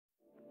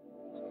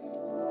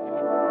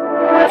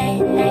Hey,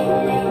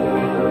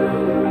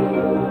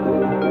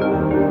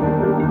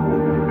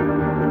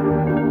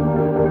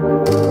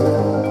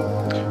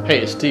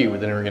 it's Steve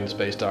with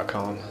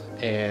InnerGainSpace.com,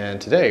 and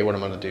today what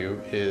I'm going to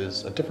do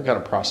is a different kind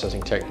of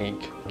processing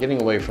technique,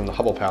 getting away from the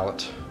Hubble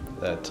palette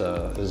that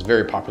is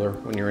very popular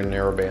when you're in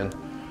narrowband.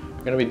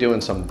 I'm going to be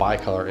doing some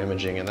bicolor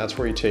imaging, and that's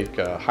where you take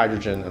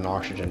hydrogen and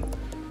oxygen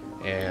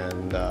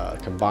and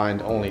combine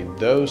only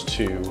those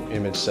two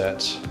image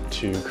sets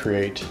to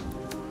create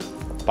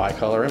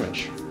bicolor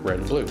image, red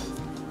and blue.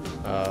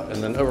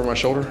 And then over my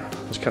shoulder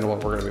is kind of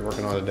what we're going to be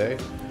working on today,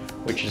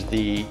 which is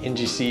the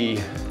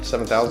NGC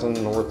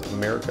 7000 North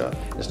America.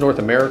 It's North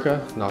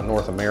America, not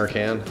North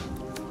American.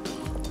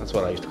 That's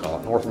what I used to call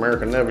it, North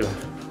American Nebula.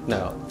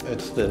 No,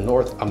 it's the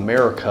North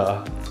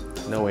America,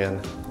 no N,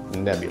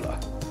 Nebula,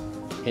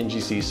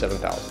 NGC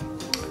 7000.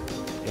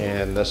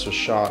 And this was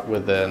shot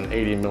with an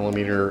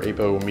 80mm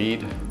APO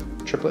Meade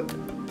triplet,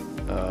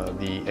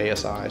 the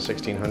ASI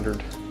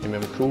 1600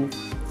 mm cool,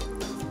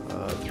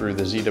 through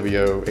the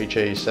ZWO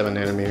HA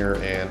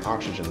 7nm and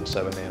Oxygen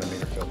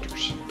 7nm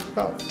filters.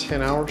 About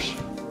 10 hours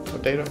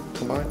of data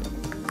combined.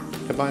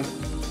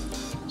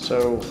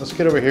 So let's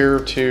get over here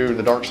to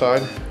the dark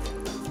side.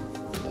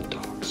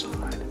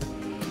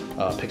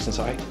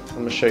 PixInsight. I'm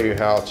going to show you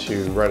how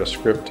to write a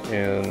script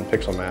in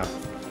pixelmath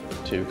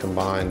to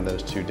combine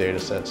those two data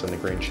sets in the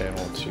green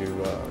channel to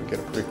get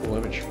a pretty cool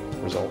image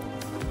result.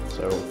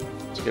 So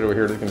let's get over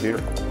here to the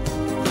computer.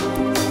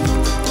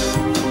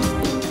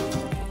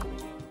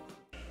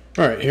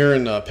 All right, here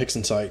in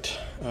PixInsight,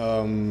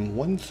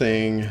 one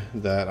thing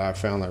that I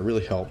found that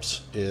really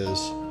helps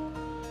is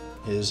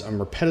I'm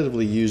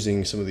repetitively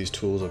using some of these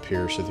tools up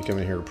here. So if you come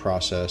in here to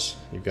process,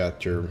 you've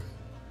got your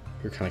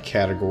kind of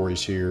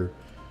categories here,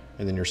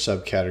 and then your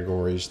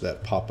subcategories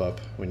that pop up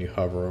when you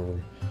hover over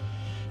them.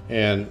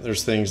 And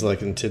there's things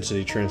like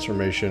intensity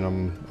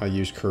transformation. I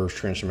use curves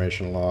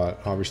transformation a lot.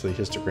 Obviously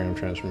histogram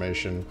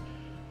transformation.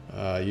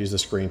 I use the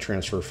screen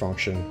transfer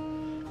function.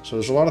 So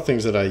there's a lot of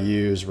things that I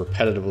use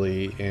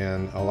repetitively,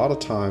 and a lot of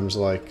times,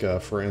 like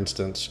for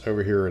instance,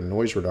 over here in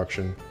noise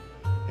reduction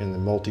in the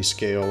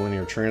multi-scale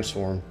linear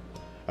transform,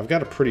 I've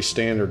got a pretty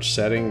standard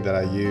setting that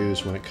I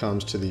use when it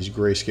comes to these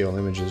grayscale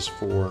images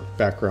for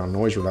background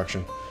noise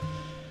reduction.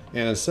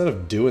 And instead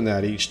of doing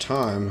that each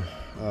time,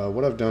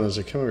 what I've done is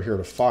I come over here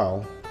to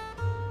File,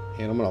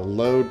 and I'm going to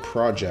load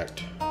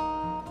project.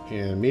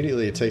 And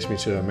immediately it takes me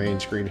to a main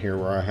screen here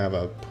where I have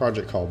a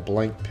project called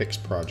Blank Pix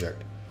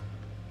Project.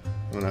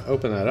 When I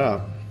open that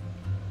up,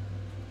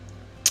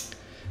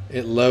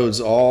 it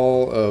loads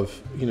all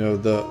of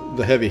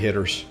the heavy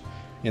hitters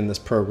in this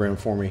program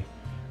for me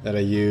that I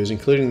use,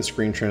 including the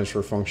screen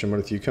transfer function. But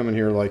if you come in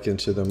here like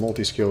into the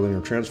multi-scale linear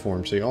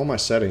transform, see all my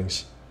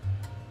settings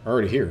are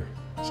already here.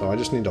 So I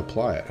just need to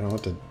apply it. I don't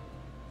have to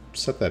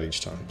set that each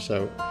time.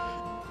 So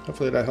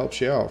hopefully that helps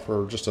you out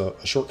for just a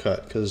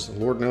shortcut, because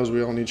Lord knows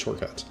we all need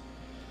shortcuts.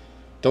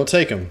 Don't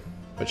take them,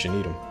 but you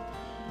need them.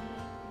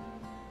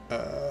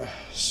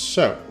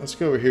 So let's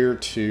go over here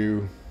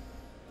to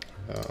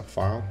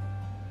File.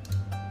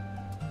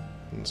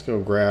 Let's go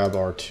grab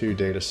our two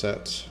data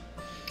sets.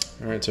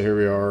 All right, so here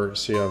we are.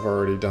 See, I've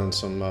already done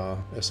some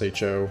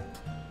SHO,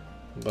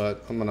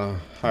 but I'm gonna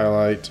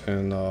highlight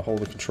and hold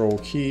the control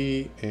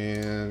key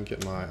and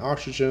get my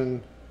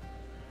oxygen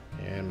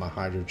and my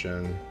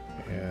hydrogen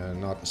and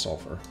not the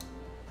sulfur,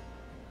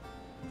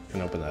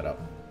 and open that up.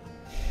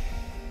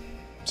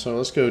 So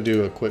let's go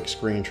do a quick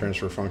screen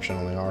transfer function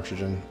on the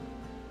oxygen.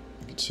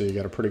 You can see you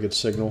got a pretty good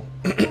signal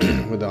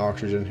with the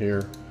oxygen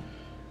here,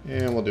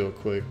 and we'll do a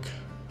quick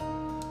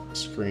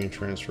screen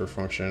transfer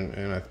function,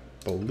 and I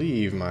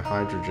believe my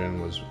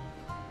hydrogen was,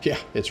 yeah,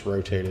 it's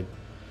rotated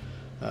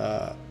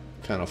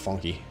kind of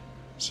funky.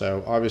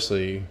 So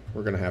obviously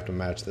we're going to have to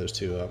match those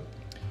two up.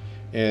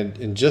 And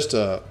in just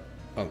a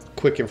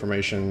quick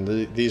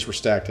information, these were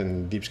stacked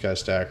in Deep Sky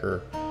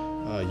Stacker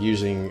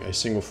using a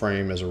single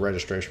frame as a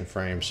registration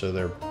frame, so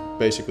they're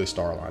basically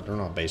star lined. They're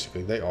not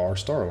basically, they are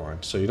star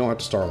lined, so you don't have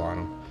to star line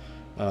them.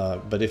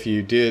 But if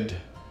you did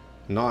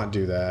not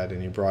do that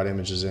and you brought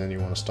images in, you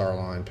want a star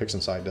line,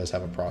 PixInsight does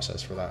have a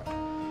process for that.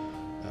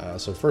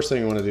 So first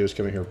thing you want to do is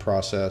come in here to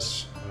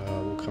process.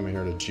 We'll come in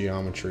here to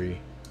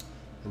geometry,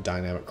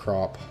 dynamic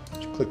crop.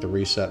 Just click the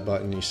reset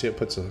button. You see it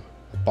puts a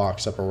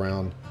box up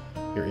around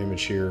your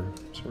image here.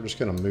 So we're just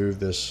going to move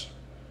this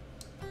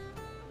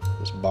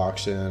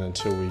box in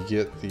until we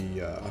get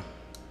the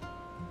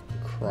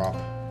crop.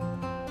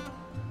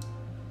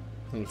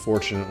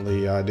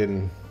 Unfortunately, I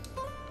didn't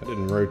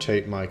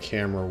rotate my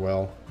camera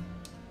well.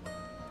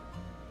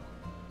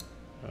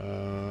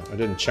 I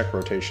didn't check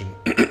rotation,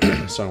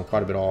 so I'm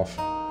quite a bit off.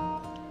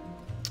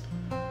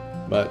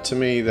 But to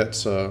me,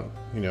 that's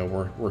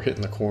we're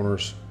hitting the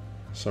corners,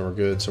 so we're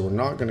good. So we're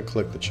not going to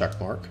click the check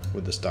mark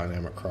with this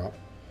dynamic crop.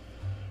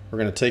 We're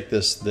going to take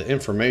the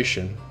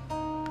information,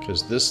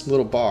 because this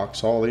little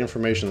box, all the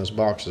information in this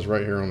box is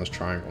right here on this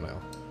triangle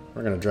now.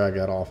 We're going to drag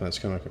that off, and it's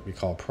going to be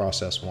called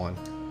process 1.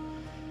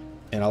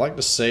 And I like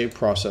to save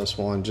process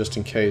 1 just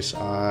in case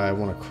I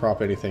want to crop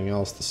anything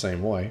else the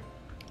same way.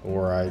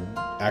 or I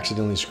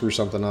accidentally screw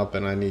something up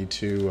and I need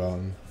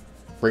to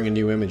bring a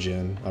new image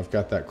in, I've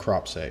got that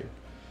crop saved.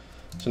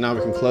 So now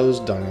we can close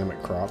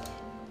dynamic crop.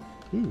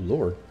 Ooh,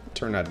 Lord,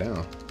 turn that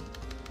down.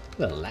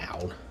 A little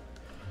loud.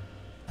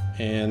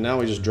 And now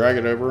we just drag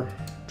it over,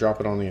 drop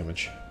it on the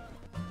image.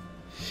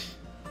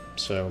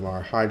 So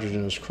our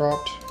hydrogen is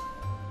cropped.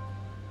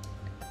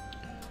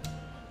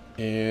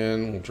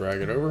 And we'll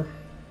drag it over,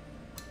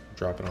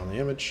 drop it on the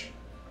image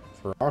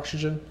for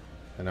oxygen,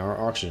 and now our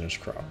oxygen is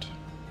cropped.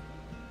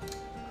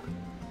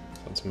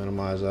 Let's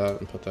minimize that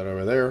and put that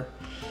over there.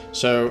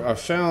 So I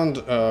found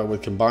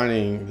with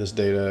combining this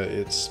data,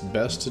 it's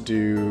best to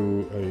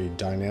do a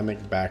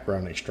dynamic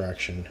background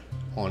extraction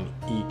on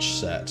each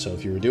set. So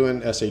if you were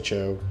doing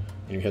SHO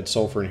and you had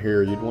sulfur in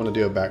here, you'd want to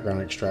do a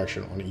background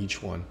extraction on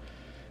each one.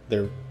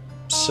 They're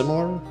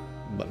similar,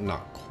 but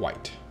not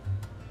quite.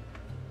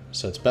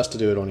 So it's best to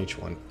do it on each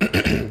one.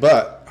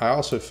 But I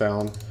also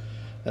found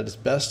that it's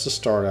best to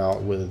start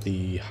out with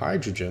the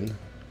hydrogen,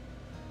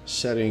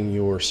 setting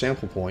your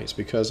sample points,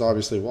 because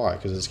obviously why?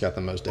 Because it's got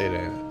the most data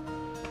in it.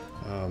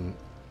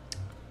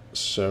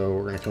 So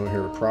we're going to come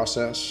here to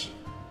process,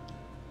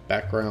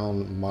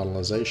 background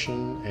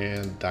modelization,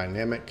 and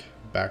dynamic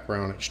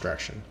background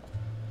extraction.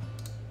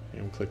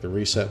 And we'll click the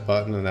reset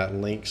button, and that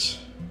links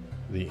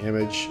the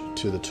image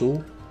to the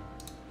tool.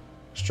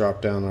 Let's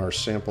drop down our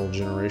sample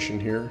generation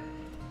here.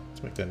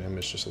 Let's make that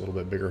image just a little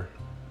bit bigger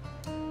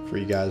for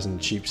you guys in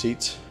the cheap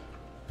seats.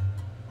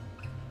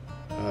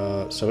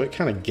 So it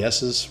kind of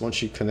guesses,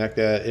 once you connect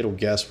that, it'll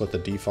guess what the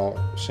default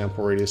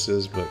sample radius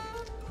is, but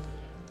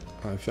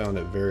I found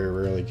it very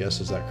rarely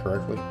guesses that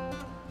correctly.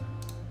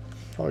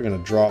 Probably going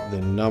to drop the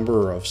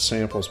number of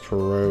samples per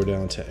row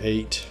down to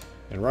 8.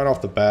 And right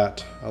off the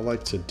bat, I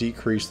like to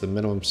decrease the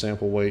minimum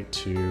sample weight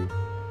to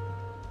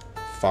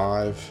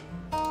 5.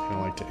 And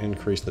I like to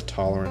increase the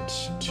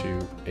tolerance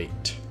to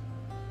 8,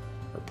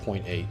 or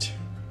 0.8.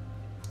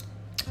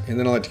 And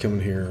then I like to come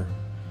in here,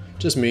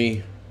 just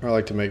me, I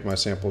like to make my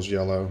samples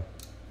yellow,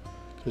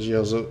 because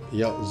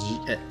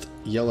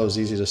yellow is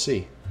easy to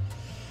see.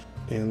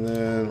 And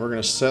then we're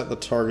going to set the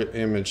target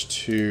image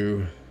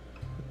to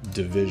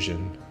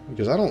division,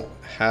 because I don't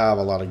have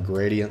a lot of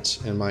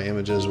gradients in my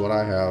images. What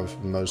I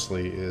have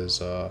mostly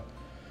is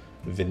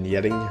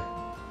vignetting,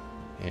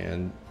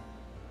 and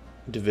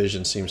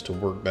division seems to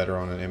work better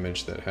on an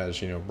image that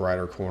has, you know,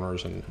 brighter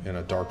corners and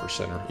a darker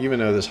center. Even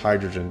though this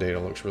hydrogen data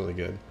looks really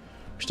good,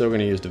 we're still going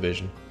to use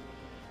division.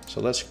 So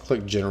let's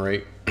click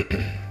generate,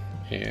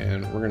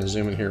 and we're going to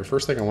zoom in here.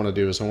 First thing I want to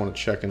do is I want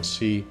to check and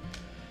see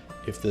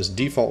if this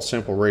default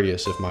sample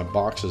radius, if my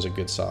box is a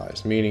good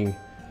size, meaning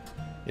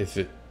if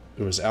it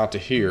was out to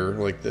here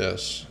like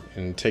this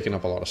and taking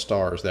up a lot of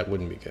stars, that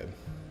wouldn't be good.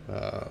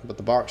 But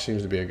the box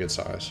seems to be a good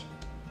size.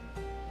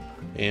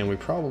 And we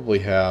probably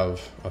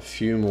have a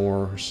few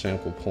more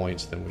sample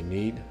points than we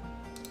need.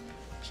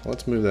 So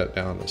let's move that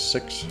down to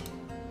 6.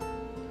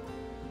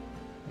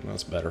 And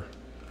that's better.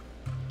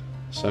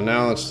 So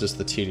now it's just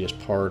the tedious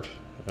part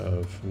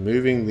of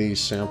moving these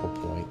sample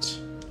points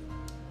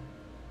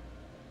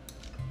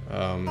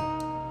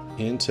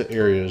into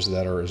areas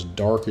that are as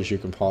dark as you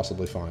can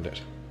possibly find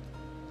it.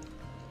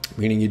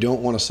 Meaning you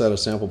don't want to set a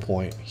sample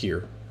point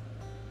here.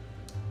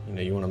 You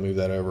know, you want to move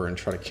that over and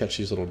try to catch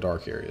these little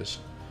dark areas.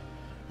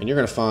 And you're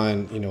going to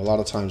find, you know, a lot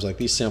of times like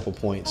these sample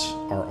points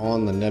are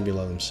on the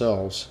nebula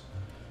themselves.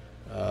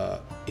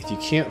 If you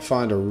can't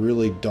find a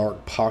really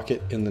dark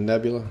pocket in the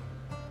nebula,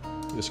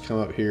 just come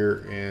up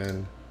here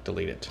and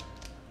delete it.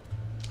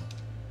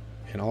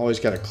 And always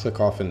got to click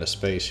off into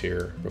space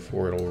here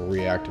before it'll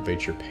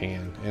reactivate your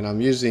pan. And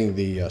I'm using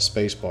the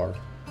space bar.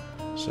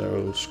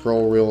 So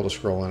scroll wheel to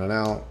scroll in and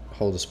out,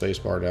 hold the space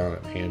bar down,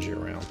 and it pans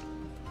you around.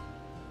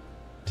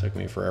 It took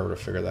me forever to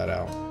figure that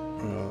out.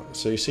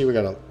 So you see we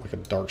got like a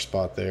dark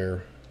spot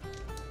there.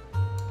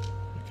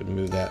 I could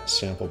move that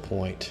sample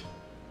point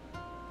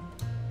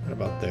right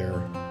about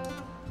there.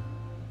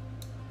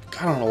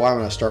 God, I don't know why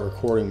when I start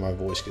recording my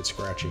voice gets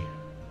scratchy.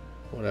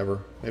 Whatever.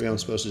 Maybe I'm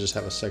supposed to just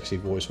have a sexy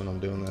voice when I'm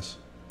doing this.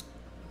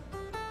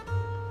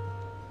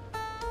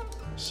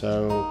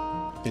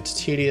 So it's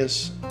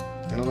tedious,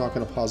 and I'm not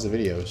going to pause the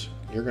videos.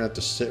 You're going to have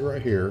to sit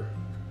right here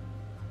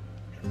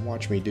and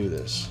watch me do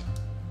this.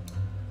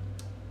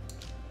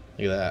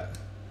 Look at that.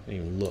 I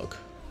didn't even look.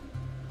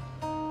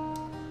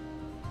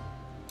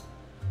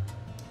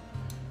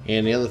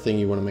 And the other thing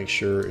you want to make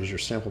sure is your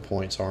sample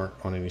points aren't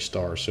on any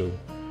stars. So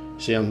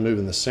see, I'm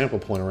moving the sample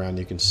point around.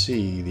 You can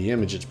see the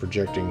image it's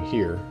projecting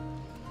here.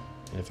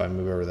 And if I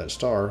move over that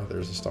star,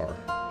 there's the star.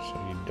 So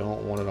you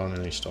don't want it on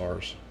any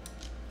stars.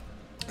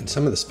 And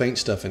some of the faint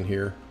stuff in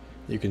here,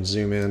 you can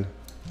zoom in.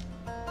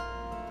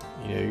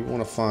 You know, you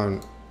want to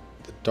find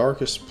the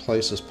darkest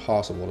places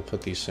possible to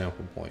put these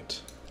sample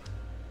points.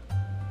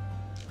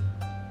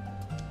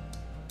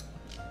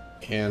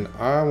 And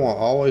I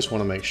always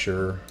want to make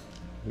sure,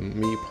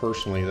 me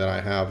personally, that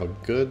I have a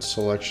good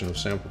selection of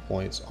sample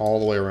points all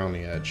the way around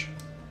the edge.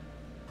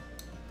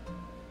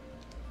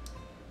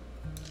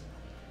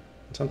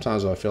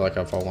 Sometimes I feel like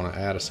if I want to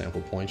add a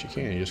sample point, you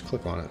can. You just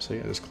click on it. See,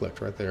 I just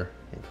clicked right there.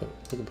 We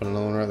can put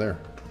another one right there.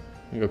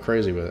 You can go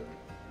crazy with it.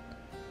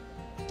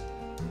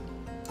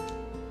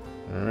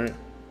 All right.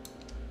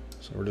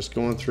 So we're just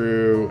going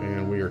through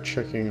and we are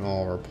checking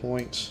all of our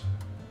points.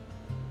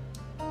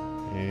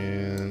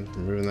 And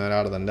we're moving that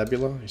out of the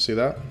nebula. You see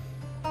that?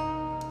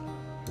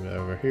 Move that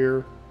over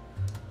here.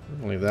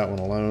 We'll leave that one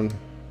alone.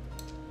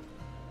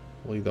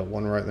 We'll leave that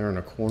one right there in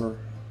the corner.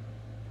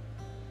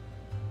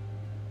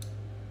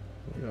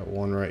 We got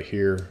one right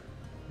here.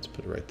 Let's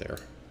put it right there.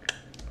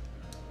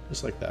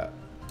 Just like that.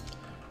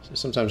 So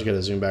sometimes you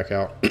gotta zoom back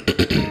out.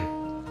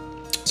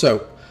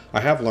 So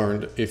I have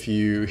learned if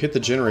you hit the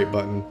generate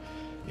button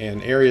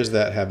and areas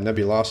that have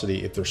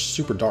nebulosity, if they're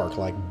super dark,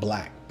 like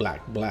black,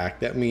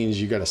 that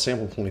means you got a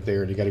sample point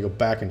there and you got to go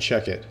back and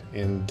check it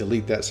and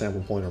delete that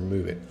sample point or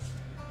move it.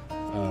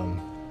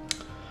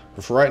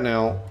 But for right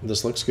now,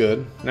 this looks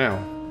good. Now,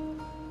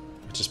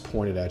 I just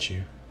pointed at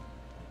you.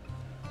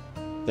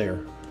 There.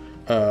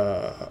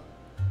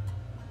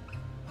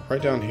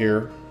 Right down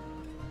here,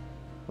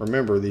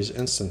 remember these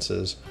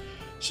instances.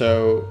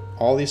 So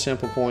all these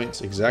sample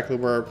points, exactly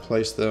where I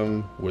placed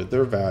them with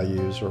their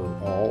values,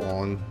 are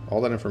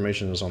all that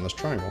information is on this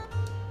triangle.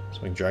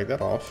 So we can drag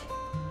that off,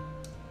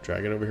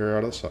 drag it over here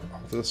off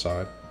to the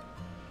side,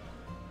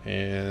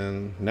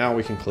 and now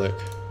we can click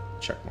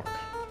check mark.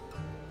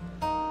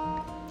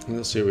 And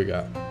let's see what we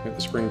got. Hit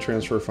the screen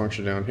transfer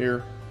function down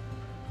here.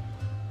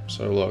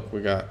 So look,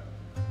 we got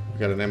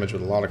an image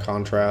with a lot of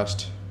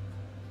contrast.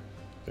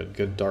 Got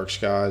good dark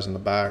skies in the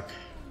back.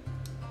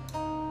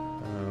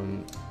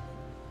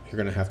 You're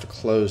going to have to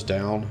close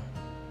down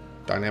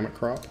dynamic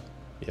crop.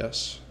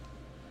 Yes.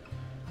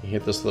 You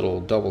hit this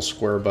little double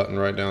square button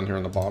right down here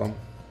on the bottom,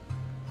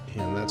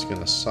 and that's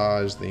going to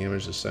size the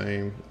image the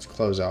same. Let's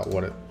close out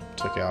what it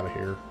took out of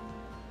here.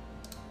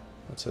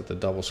 Let's hit the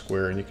double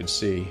square and you can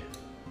see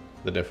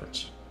the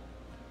difference.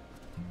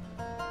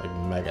 Like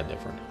mega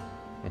different.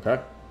 Okay?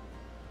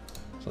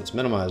 So let's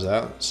minimize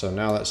that. So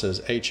now that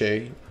says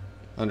HA_DBE,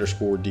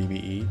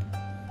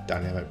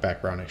 dynamic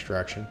background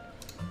extraction.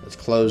 Let's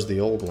close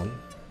the old one.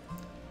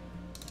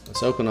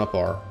 Let's open up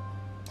our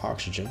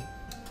oxygen.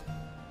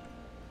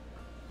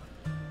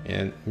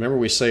 And remember,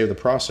 we saved the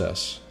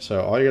process.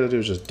 So all you got to do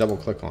is just double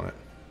click on it.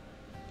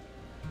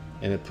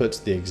 And it puts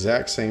the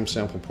exact same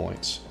sample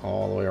points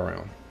all the way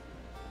around.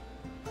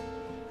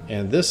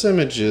 And this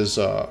image has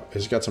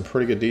got some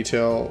pretty good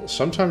detail.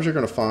 Sometimes you're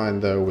going to find,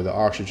 though, with the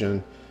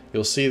oxygen,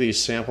 you'll see these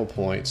sample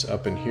points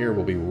up in here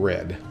will be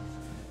red.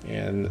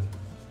 And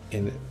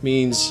it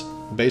means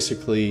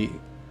basically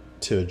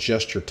to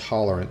adjust your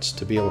tolerance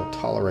to be able to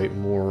tolerate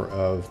more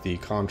of the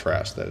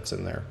contrast that's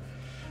in there.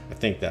 I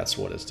think that's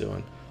what it's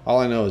doing. All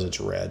I know is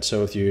it's red.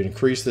 So if you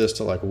increase this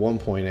to like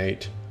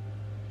 1.8,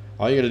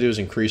 all you got to do is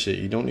increase it.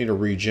 You don't need to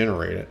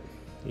regenerate it.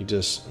 You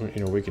just,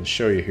 we can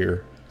show you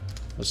here.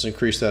 Let's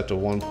increase that to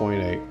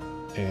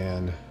 1.8,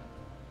 and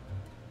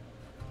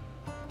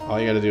all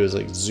you got to do is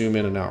like zoom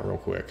in and out real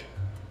quick.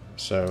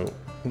 So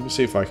let me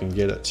see if I can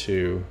get it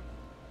to,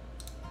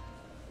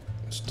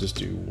 let's just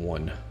do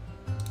 1.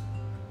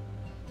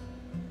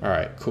 All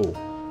right, cool.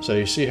 So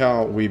you see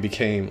how we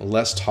became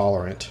less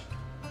tolerant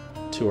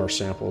to our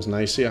samples. Now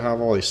you see I have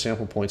all these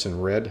sample points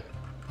in red.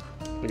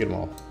 Look at them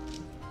all.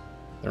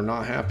 They're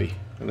not happy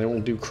and they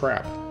won't do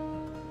crap.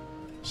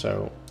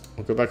 So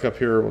we'll go back up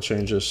here. We'll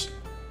change this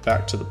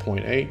back to the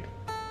 0.8.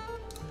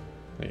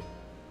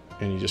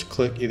 And you just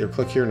either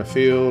click here in the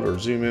field or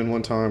zoom in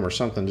one time or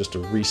something just to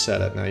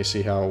reset it. Now you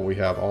see how we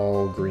have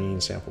all green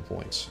sample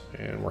points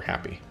and we're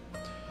happy.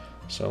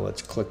 So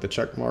let's click the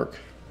check mark.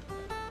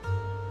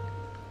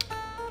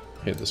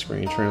 Hit the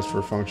screen transfer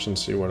function,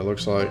 see what it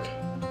looks like.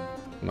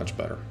 Much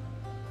better.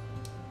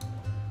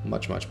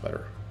 Much, much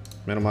better.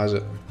 Minimize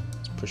it.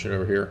 Let's push it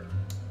over here.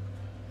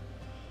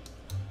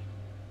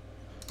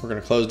 We're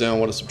going to close down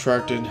what is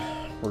subtracted.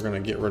 We're going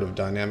to get rid of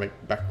dynamic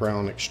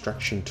background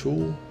extraction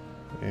tool,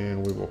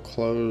 and we will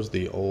close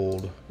the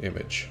old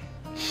image.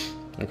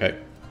 Okay,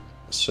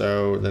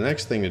 so the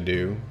next thing to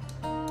do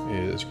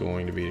is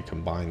going to be to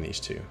combine these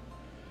two.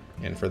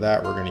 And for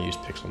that, we're going to use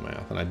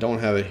pixelmath. And I don't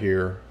have it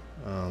here.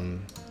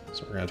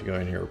 So we're going to have to go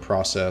in here,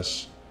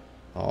 process,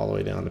 all the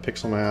way down to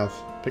pixelmath.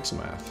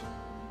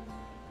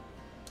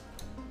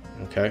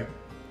 Okay.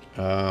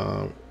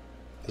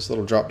 This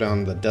little drop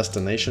down, the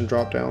destination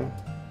drop down,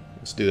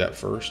 let's do that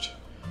first.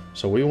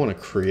 So we want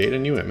to create a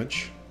new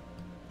image,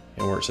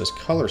 and where it says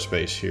color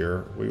space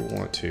here, we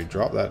want to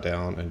drop that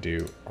down and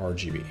do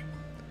RGB.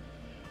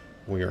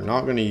 We are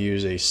not going to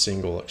use a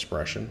single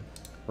expression.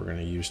 We're going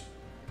to use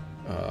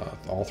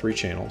all 3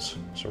 channels.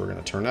 So we're going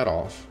to turn that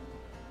off.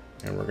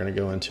 And we're going to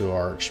go into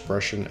our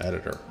expression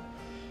editor.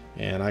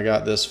 And I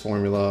got this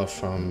formula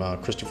from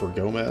Christopher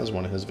Gomez,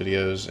 one of his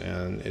videos,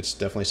 and it's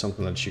definitely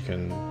something that you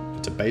can,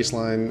 it's a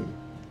baseline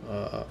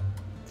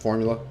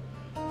formula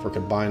for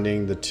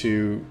combining the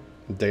 2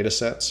 data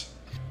sets.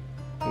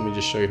 Let me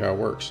just show you how it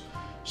works.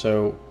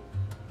 So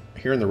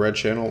here in the red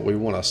channel, we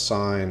want to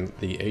assign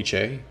the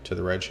HA to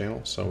the red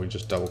channel, so we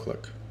just double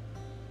click.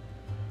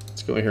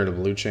 Let's go in here to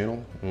blue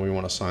channel, and we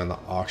want to assign the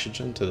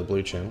oxygen to the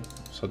blue channel,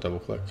 so double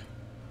click.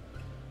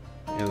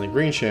 And the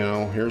green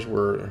channel, here's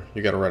where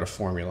you got to write a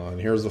formula,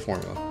 and here's the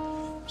formula.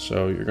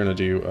 So you're going to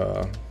do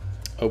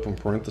open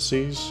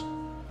parentheses,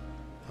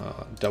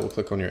 double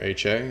click on your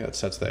HA, that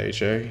sets the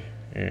HA,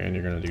 and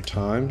you're going to do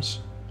times.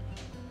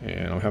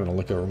 And I'm having to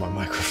look over my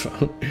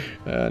microphone.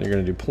 And you're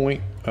going to do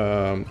point.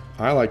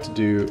 I like to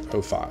do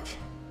 0.5.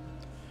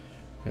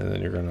 And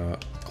then you're going to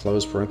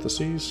close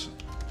parentheses,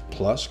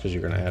 plus, because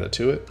you're going to add it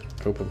to it,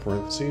 open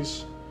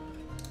parentheses,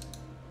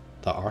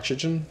 the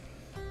oxygen,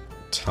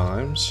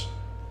 times,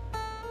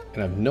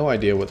 and I have no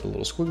idea what the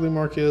little squiggly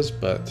mark is,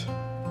 but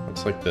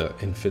it's like the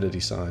infinity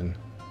sign,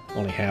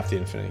 only half the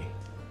infinity.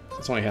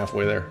 It's only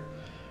halfway there.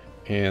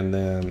 And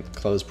then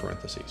close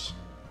parentheses.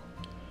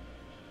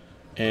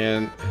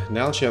 And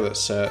now that you have that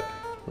set,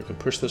 we can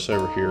push this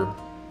over here.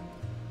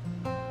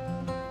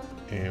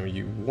 And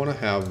you want to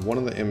have one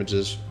of the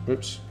images,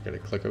 whoops, gotta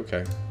click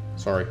OK,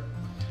 sorry.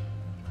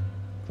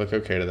 Click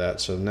OK to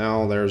that. So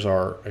now there's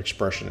our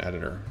expression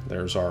editor.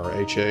 There's our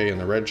HA in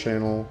the red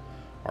channel,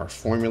 our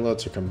formula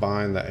to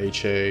combine the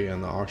HA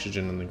and the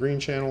oxygen in the green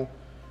channel,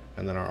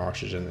 and then our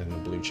oxygen in the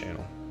blue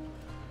channel.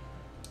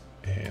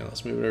 And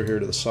let's move it over here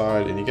to the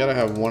side, and you gotta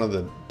have one of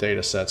the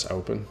data sets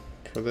open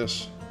for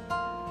this.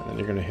 And then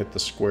you're gonna hit the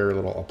square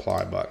little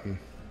apply button.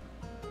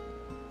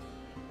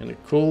 And the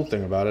cool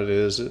thing about it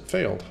is it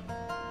failed.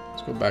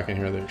 Let's go back in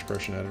here to the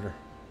expression editor.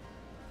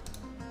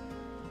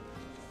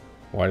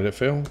 Why did it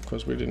fail?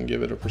 Because we didn't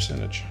give it a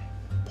percentage,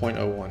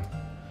 0.01.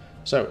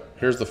 So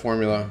here's the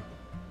formula,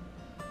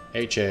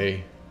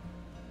 HA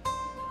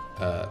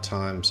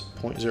times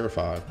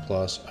 0.05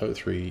 plus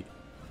 0.3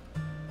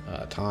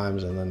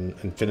 times, and then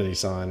infinity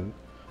sign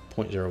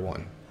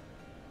 0.01.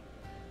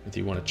 If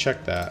you want to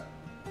check that,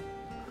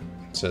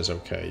 it says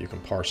OK. You can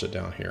parse it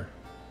down here.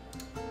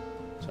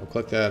 So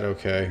click that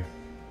OK,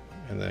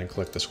 and then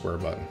click the square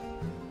button.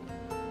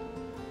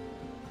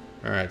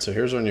 Alright, so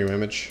here's our new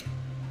image.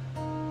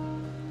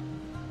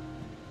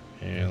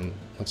 And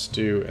let's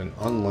do an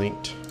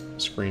unlinked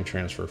screen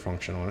transfer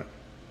function on it.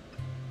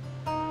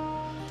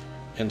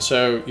 And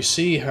so you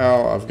see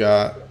how I've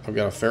got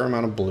a fair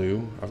amount of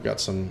blue. I've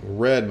got some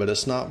red, but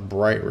it's not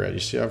bright red. You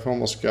see, it's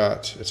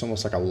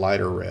almost like a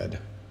lighter red.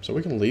 So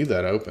we can leave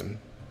that open.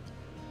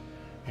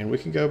 And we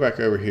can go back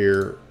over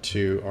here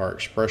to our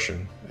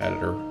expression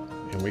editor,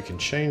 and we can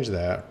change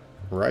that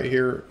right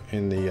here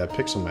in the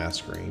pixelmath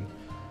screen.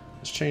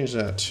 Let's change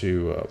that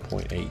to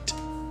 0.8.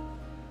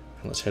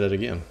 And let's hit it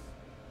again.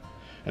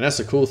 And that's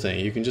the cool thing.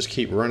 You can just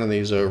keep running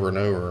these over and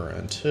over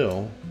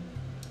until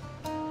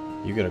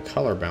you get a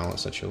color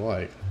balance that you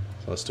like.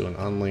 So let's do an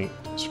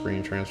unlinked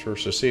screen transfer.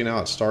 So see, now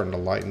it's starting to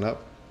lighten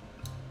up.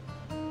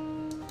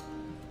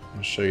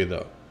 I'll show you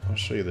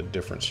the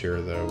difference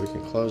here though. We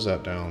can close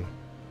that down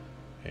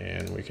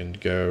and we can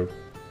go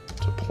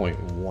to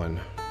 0.1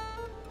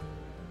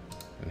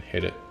 and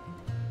hit it.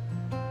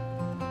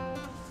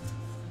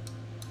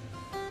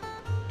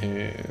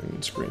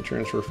 And screen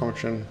transfer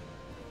function.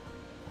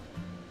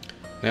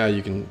 Now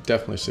you can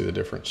definitely see the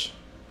difference.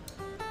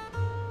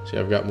 See,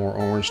 I've got more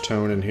orange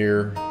tone in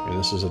here, and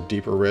this is a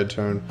deeper red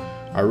tone.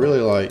 I really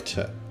like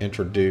to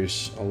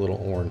introduce a little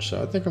orange, so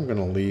I think I'm going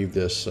to leave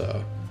this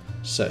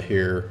set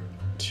here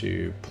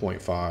to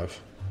 0.5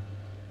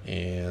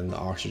 and the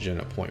oxygen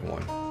at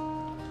 0.1.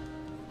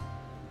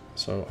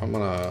 So I'm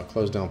going to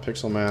close down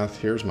pixelmath.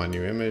 Here's my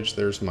new image.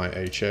 There's my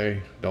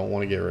HA. Don't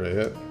want to get rid of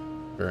it.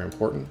 Very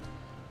important.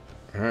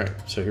 All right,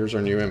 so here's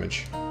our new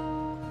image.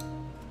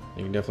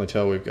 You can definitely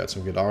tell we've got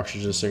some good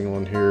oxygen signal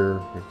in here.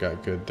 We've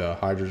got good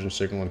hydrogen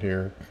signal in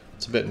here.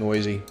 It's a bit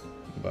noisy,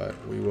 but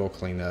we will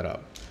clean that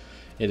up.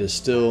 It is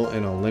still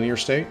in a linear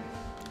state.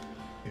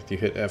 If you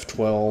hit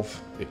F12,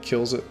 it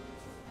kills it.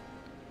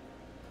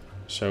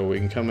 So we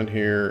can come in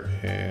here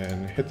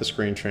and hit the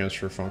screen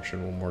transfer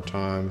function one more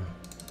time.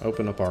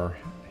 Open up our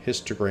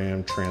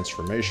histogram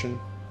transformation.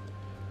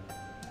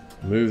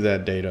 Move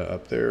that data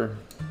up there.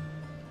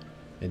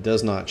 It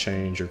does not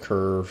change your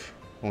curve.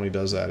 Only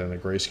does that in a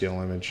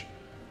grayscale image.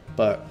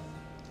 But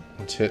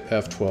let's hit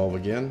F12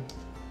 again.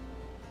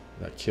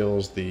 That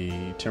kills the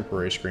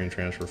temporary screen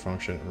transfer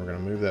function. We're going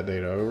to move that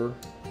data over,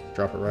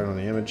 drop it right on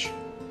the image,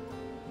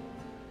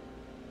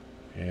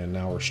 and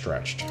now we're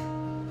stretched.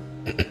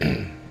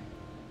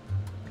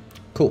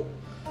 Cool.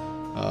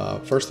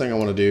 First thing I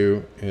want to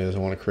do is I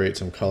want to create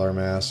some color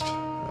masks,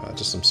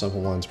 just some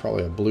simple ones,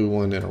 probably a blue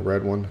one and a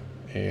red one,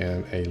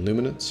 and a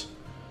luminance.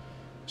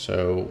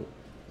 So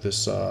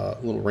this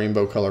little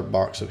rainbow colored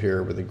box up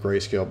here with the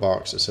grayscale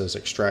box, it says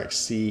extract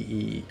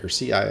CE or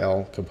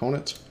CIL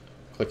components.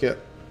 Click it.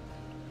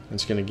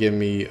 It's going to give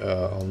me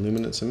a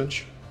luminance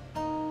image.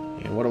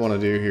 And what I want to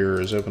do here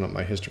is open up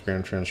my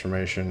histogram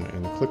transformation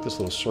and click this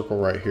little circle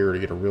right here to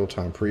get a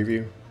real-time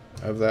preview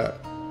of that.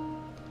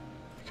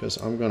 Because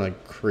I'm going to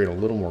create a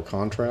little more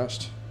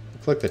contrast.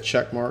 Click the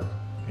check mark.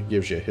 It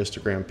gives you a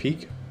histogram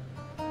peak.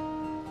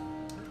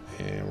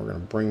 And we're going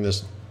to bring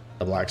the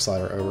black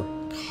slider over.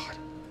 God.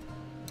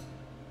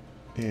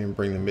 And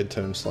bring the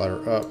mid-tone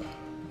slider up.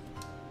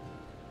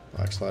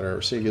 Black slider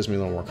over. See, it gives me a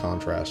little more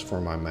contrast for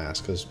my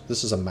mask, because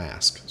this is a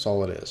mask. That's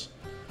all it is.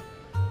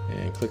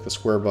 and click the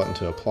square button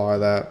to apply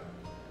that.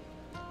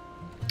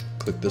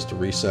 Click this to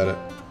reset it.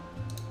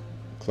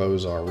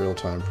 Close our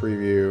real-time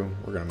preview.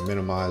 We're going to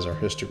minimize our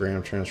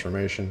histogram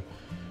transformation,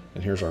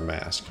 and here's our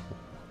mask.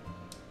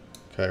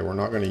 Okay, we're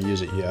not going to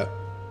use it yet.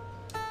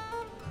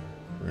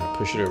 We're going to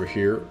push it over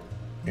here,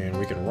 and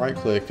we can right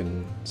click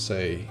and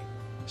say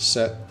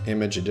set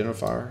image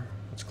identifier.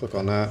 Let's click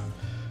on that,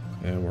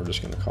 and we're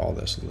just going to call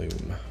this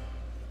loom.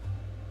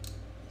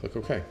 Click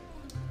OK.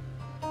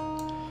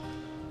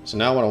 So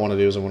now what I want to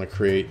do is I want to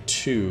create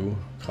two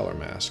color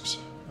masks,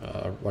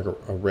 like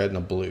a red and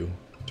a blue,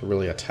 to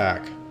really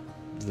attack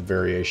the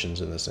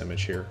variations in this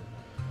image here.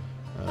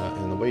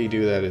 And the way you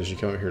do that is you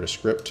come over here to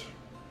script,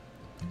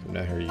 come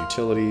down here to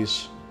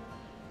utilities,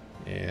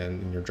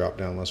 and in your drop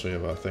down list we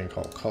have a thing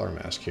called color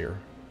mask here.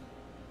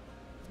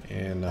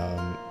 And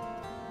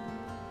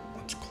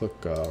let's click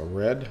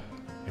red,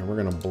 and we're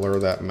going to blur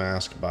that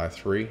mask by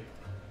 3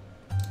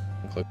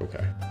 and click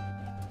OK.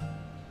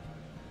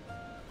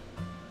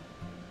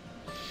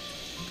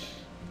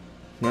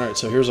 Alright,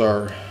 so here's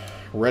our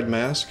red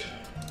mask.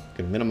 You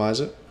can minimize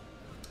it.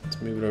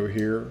 Let's move it over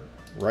here,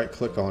 right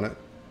click on it,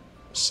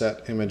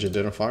 set image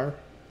identifier,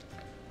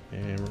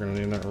 and we're going to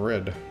name that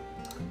red.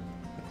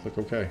 Click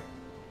OK.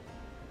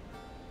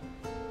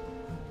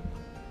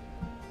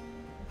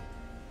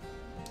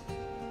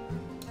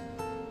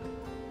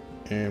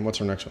 And what's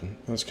our next one?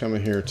 Let's come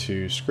in here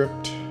to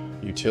script,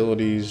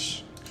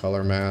 utilities,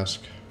 color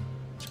mask.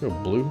 Let's go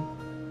blue.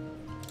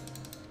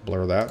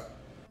 Blur that.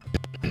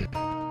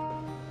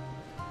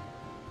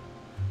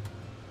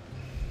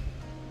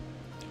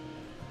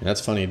 And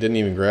that's funny, it didn't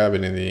even grab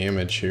any of the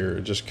image here.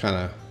 It just kind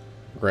of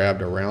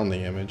grabbed around the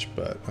image,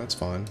 but that's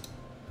fine.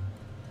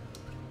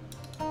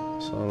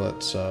 So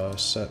let's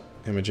set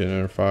image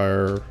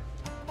identifier,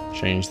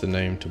 change the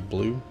name to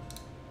blue.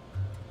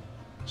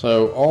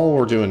 So all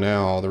we're doing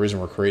now, the reason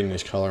we're creating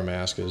these color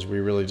masks is we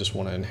really just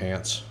want to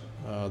enhance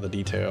the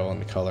detail and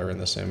the color in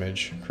this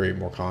image, create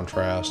more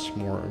contrast,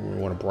 we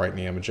want to brighten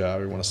the image up,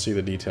 we want to see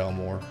the detail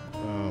more.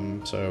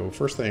 So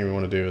first thing we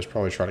want to do is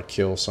probably try to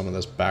kill some of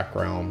this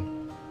background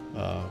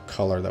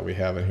color that we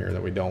have in here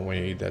that we don't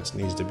need, that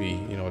needs to be,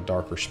 you know, a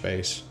darker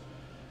space.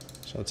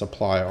 So let's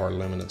apply our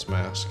luminance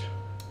mask.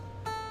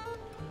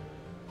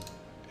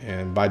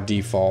 And by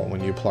default,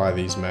 when you apply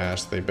these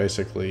masks, they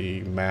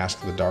basically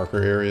mask the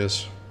darker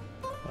areas.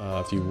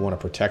 If you want to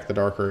protect the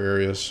darker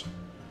areas,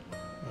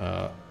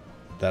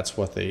 that's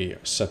what they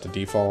set the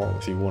default.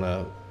 If you want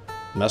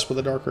to mess with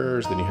the darker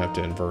areas, then you have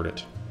to invert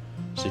it.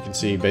 So you can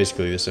see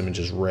basically this image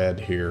is red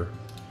here.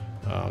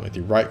 If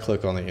you right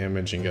click on the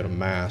image and go to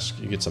mask,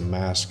 you get some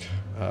mask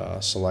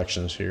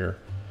selections here.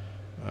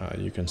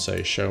 You can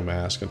say show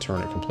mask and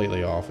turn it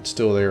completely off. It's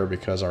still there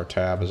because our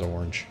tab is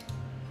orange.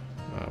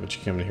 But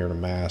you come in here to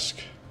mask,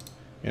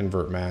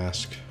 invert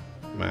mask,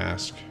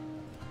 mask,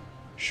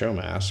 show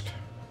mask.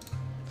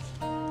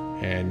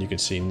 And you can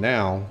see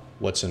now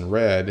what's in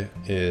red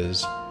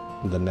is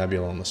the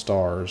nebula and the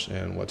stars,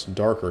 and what's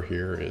darker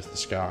here is the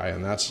sky,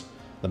 and that's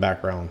the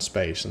background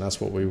space, and that's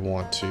what we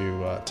want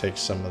to take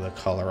some of the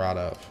color out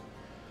of.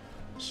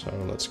 So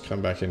let's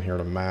come back in here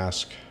to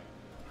mask,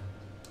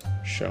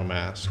 show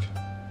mask,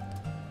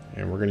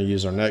 and we're going to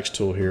use our next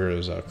tool here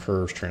is a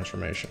curves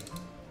transformation.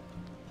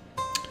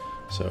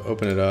 So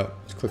open it up,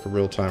 let's click a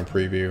real-time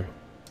preview,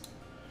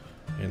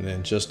 and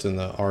then just in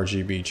the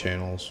RGB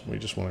channels we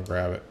just want to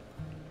grab it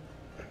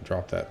and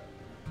drop that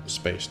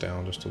space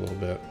down just a little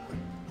bit.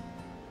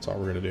 That's all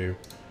we're going to do,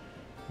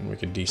 and we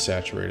can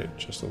desaturate it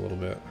just a little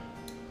bit.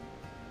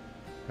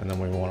 And then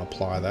we want to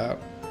apply that,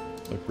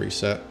 click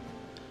reset.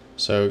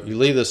 So you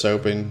leave this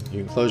open,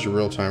 you can close your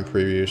real-time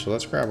preview. So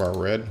let's grab our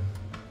red,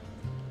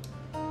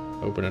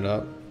 open it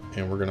up,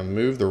 and we're going to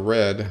move the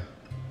red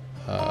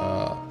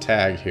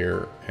tag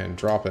here and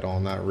drop it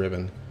on that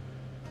ribbon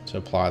to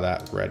apply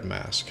that red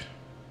mask.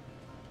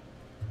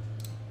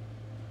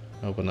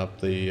 Open up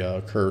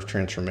the curve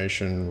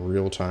transformation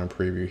real-time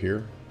preview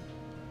here,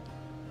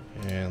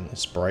 and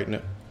let's brighten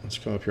it. Let's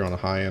come up here on the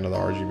high end of the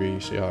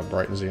RGB, see how it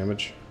brightens the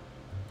image.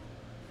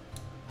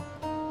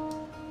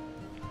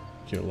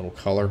 Give it a little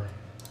color.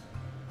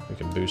 We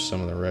can boost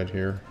some of the red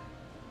here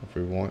if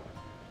we want.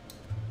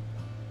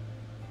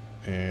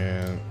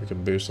 And we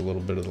can boost a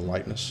little bit of the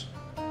lightness,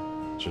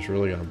 which is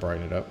really going to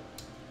brighten it up.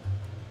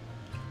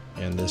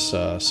 And this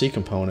C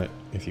component,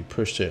 if you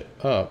pushed it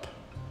up,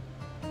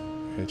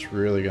 it's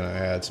really going to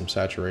add some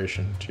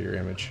saturation to your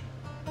image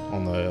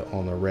on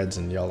the reds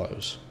and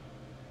yellows.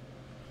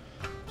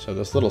 So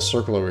this little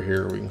circle over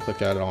here, we can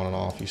click at it on and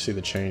off. You see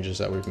the changes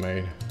that we've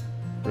made.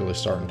 Really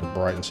starting to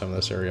brighten some of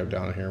this area up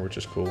down here, which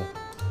is cool. So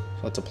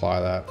let's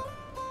apply that.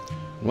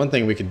 And one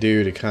thing we could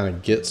do to kind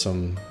of get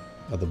some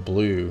of the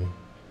blue,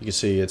 you can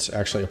see it's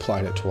actually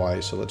applied it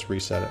twice, so let's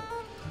reset it.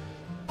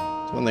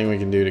 So one thing we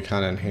can do to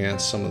kind of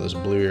enhance some of this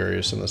blue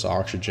area, some of this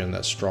oxygen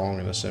that's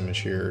strong in this image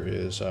here,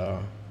 is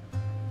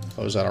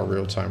close out our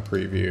real-time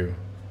preview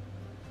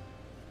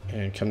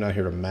and come down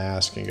here to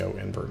mask and go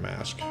invert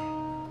mask.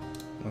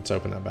 Let's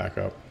open that back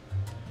up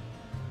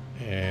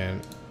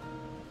and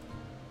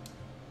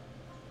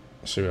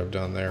see what I've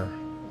done there.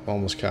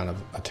 almost kind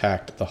of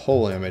attacked the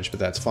whole image, but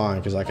that's fine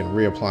because I can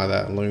reapply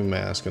that in Loom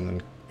Mask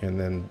and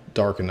then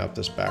darken up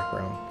this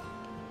background.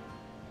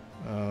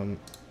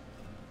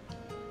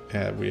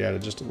 We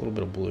added just a little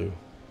bit of blue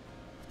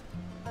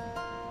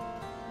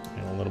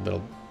and a little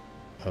bit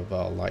of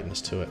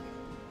lightness to it.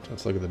 So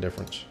let's look at the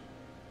difference.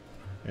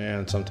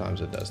 And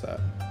sometimes it does that.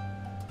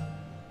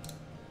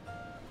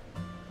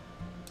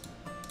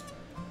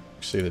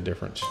 See the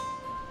difference.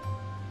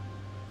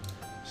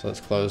 So let's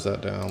close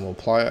that down. We'll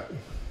apply it.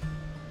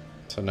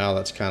 So now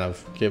that's kind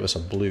of give us a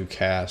blue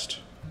cast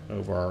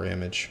over our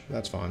image.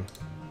 That's fine.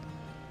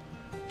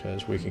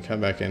 Because we can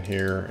come back in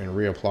here and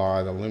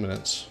reapply the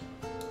luminance.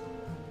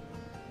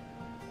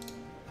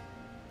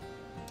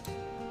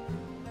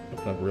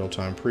 Open up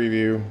real-time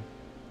preview.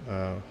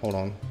 Hold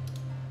on.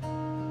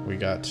 We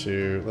got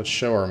to, let's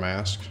show our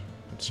mask.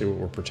 Let's see what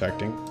we're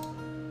protecting.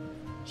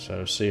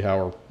 So see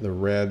how the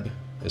red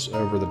is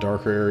over the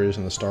darker areas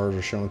and the stars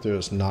are showing through.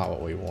 It's not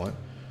what we want.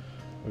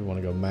 We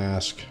want to go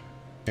mask,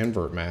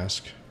 invert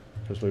mask,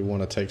 because we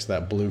want to take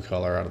that blue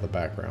color out of the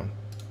background.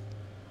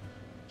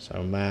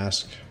 So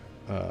mask,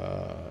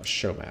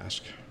 show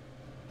mask.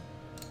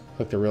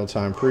 Click the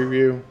real-time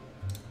preview.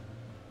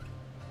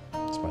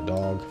 It's my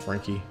dog,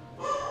 Frankie.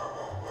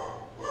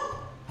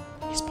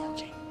 He's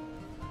barking.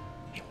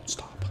 He won't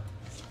stop.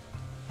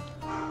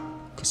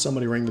 Because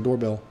somebody rang the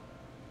doorbell.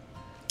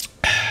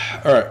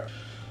 All right.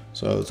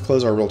 So let's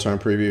close our real-time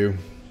preview,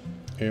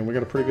 and we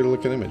got a pretty good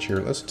looking image here.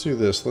 Let's do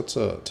this. Let's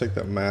take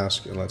that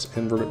mask and let's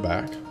invert it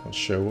back. Let's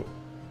show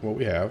what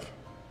we have,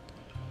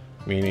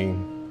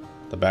 meaning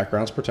the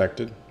background's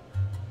protected,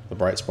 the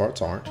bright spots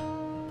aren't.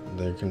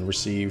 They can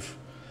receive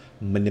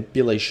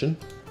manipulation.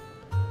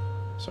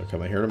 So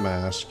come in here to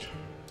mask,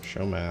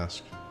 show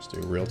mask. Let's do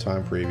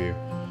real-time preview,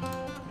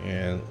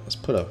 and let's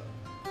put a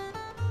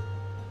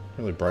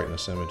really brighten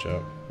this image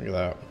up. Look at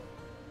that.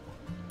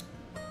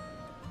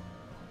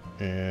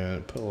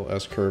 And put a little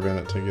S-curve in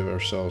it to give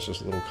ourselves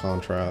just a little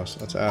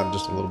contrast. Let's add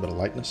just a little bit of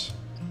lightness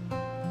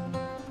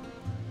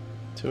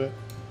to it.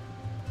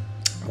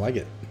 I like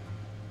it.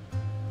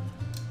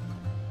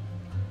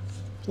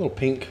 It's a little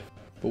pink,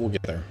 but we'll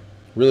get there.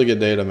 Really good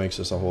data makes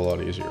this a whole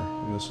lot easier.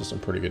 And this is some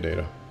pretty good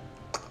data.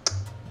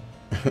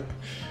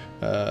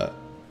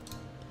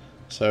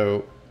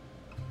 So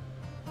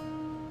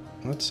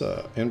let's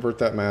invert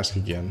that mask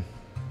again,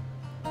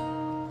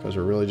 because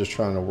we're really just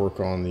trying to work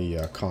on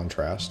the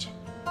contrast.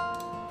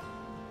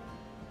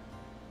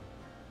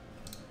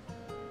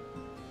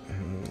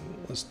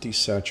 Let's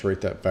desaturate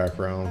that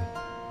background.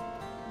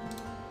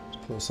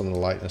 Let's pull some of the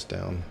lightness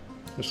down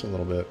just a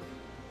little bit.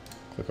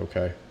 Click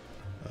OK.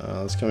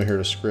 Let's come in here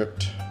to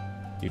Script,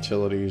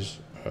 Utilities,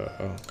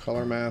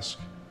 Color Mask.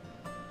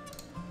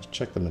 Let's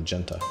check the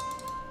magenta.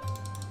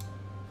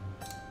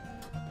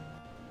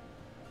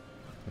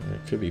 And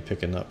it could be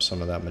picking up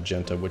some of that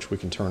magenta, which we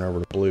can turn over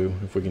to blue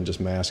if we can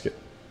just mask it.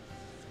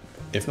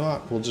 If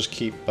not, we'll just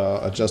keep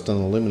adjusting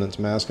the luminance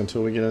mask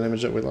until we get an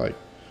image that we like.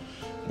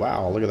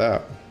 Wow, look at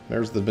that.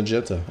 There's the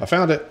magenta. I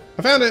found it.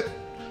 I found it.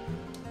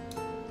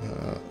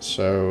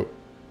 So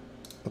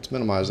let's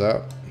minimize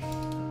that.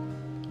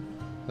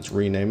 Let's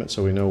rename it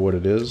so we know what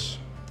it is.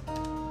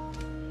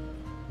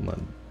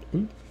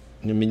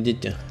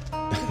 Magenta.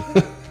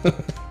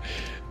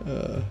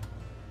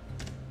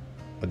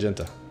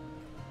 Magenta.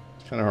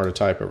 It's kind of hard to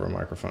type over a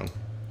microphone.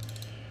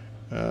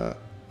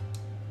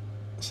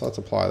 So let's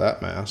apply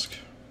that mask.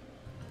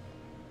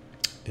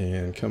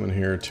 And come in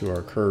here to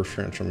our curve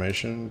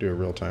transformation, do a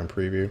real-time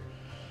preview.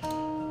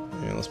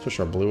 And let's push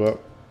our blue up.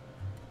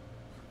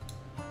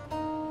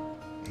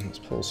 And let's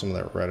pull some of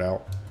that red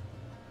out.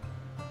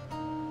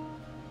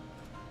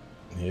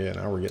 Yeah,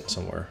 now we're getting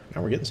somewhere.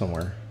 Now we're getting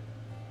somewhere.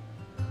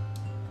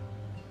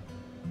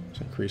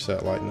 Let's increase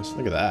that lightness.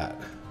 Look at that.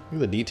 Look at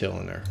the detail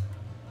in there.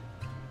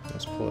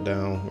 Let's pull it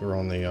down. We're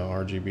on the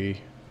RGB.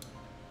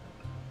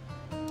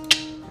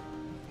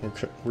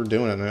 We're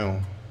doing it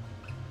now.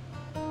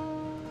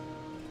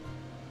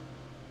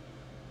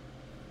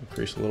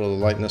 Increase a little of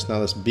the lightness.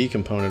 Now this B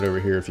component over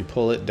here, if you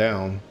pull it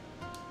down,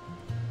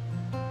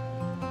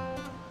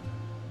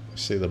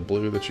 see the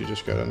blue that you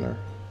just got in there?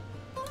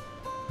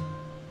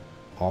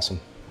 Awesome.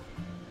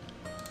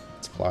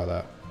 Let's apply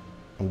that.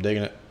 I'm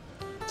digging it.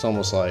 It's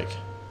almost like it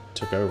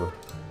took over,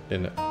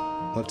 didn't it?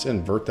 Let's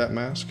invert that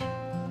mask.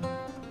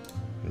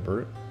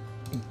 Invert it.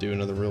 Do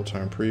another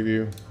real-time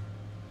preview.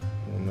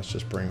 And let's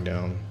just bring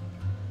in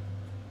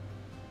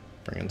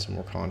some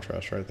more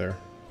contrast right there.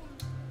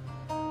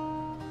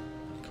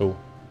 Cool.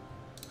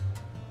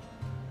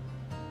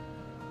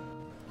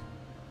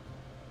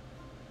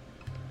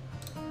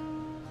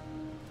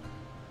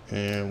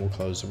 And we'll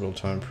close the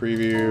real-time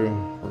preview.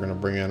 We're going to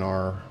bring in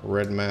our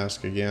red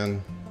mask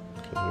again,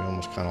 because we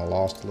almost kind of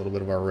lost a little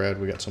bit of our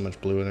red. We got so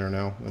much blue in there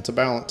now. It's a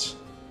balance.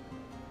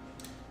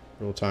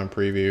 Real-time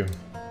preview.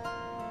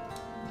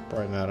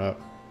 Brighten that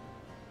up.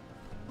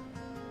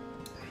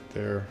 Right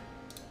there.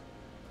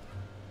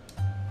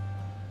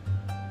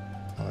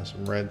 Apply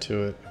some red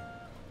to it.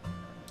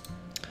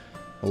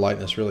 The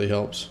lightness really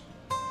helps.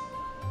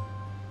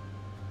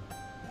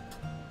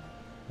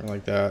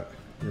 like that.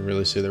 You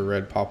really see the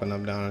red popping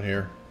up down in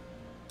here.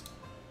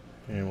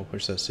 And we'll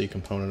push that C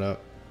component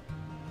up.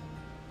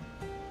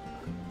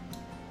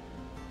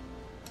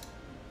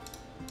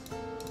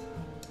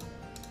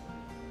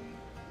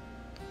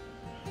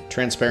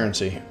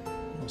 Transparency.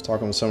 I was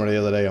talking with somebody the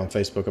other day on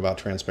Facebook about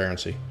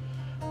transparency.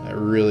 That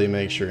really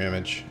makes your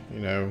image, you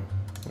know,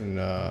 when,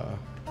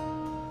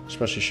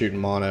 especially shooting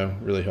mono,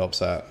 really helps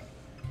that.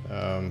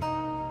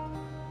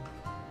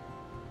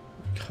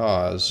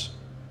 Because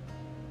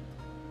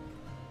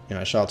you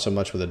know, I shot so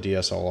much with a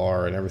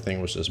DSLR and everything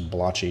was just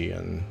blotchy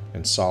and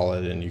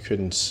solid, and you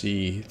couldn't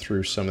see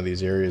through some of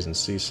these areas and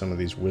see some of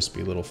these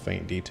wispy little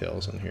faint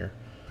details in here.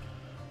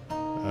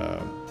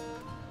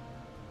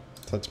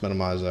 Let's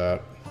minimize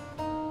that.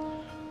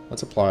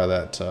 Let's apply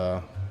that,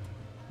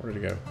 where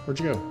did it go? Where'd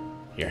you go?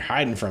 You're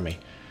hiding from me.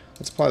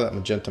 Let's apply that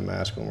magenta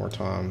mask one more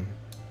time.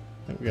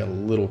 I think we got a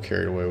little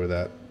carried away with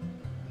that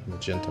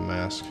magenta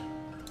mask.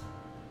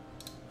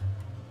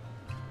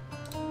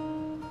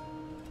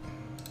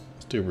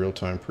 Let's do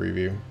real-time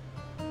preview.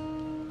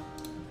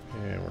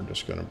 And we're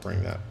just gonna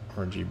bring that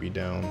RGB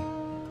down.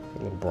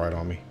 A little bright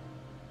on me.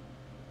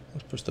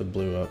 Let's push the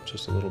blue up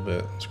just a little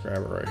bit. Let's grab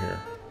it right here.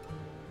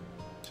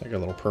 It's like a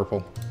little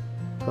purple.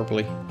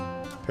 Purpley.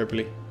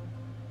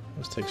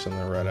 Let's take some of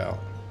the red out.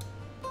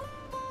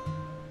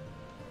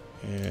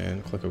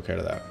 And click OK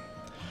to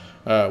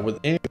that. With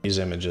any of these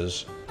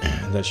images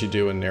that you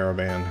do in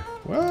narrowband,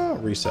 well,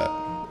 reset.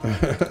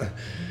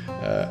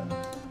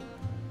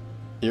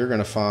 You're going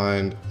to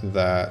find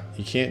that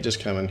you can't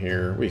just come in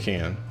here. We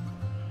can,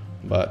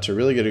 but to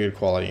really get a good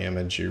quality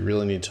image, you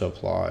really need to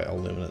apply a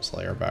luminance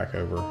layer back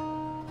over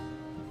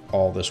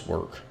all this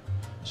work.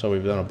 So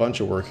we've done a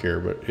bunch of work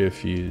here, but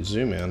if you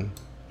zoom in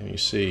and you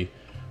see,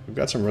 we've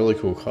got some really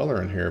cool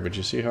color in here, but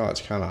you see how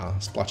it's kind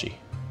of splotchy.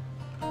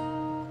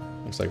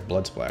 Looks like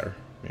blood splatter.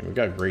 I mean, we've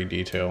got great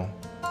detail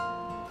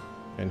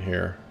in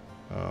here,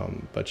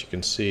 but you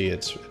can see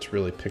it's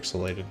really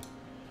pixelated.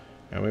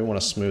 And we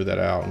want to smooth that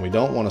out, and we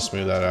don't want to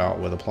smooth that out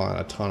with applying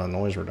a ton of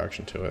noise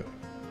reduction to it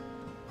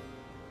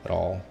at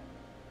all.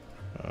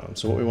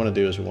 So what we want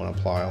to do is we want to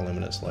apply a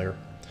luminance layer.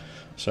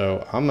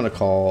 So I'm going to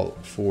call,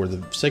 for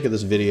the sake of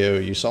this video,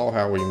 you saw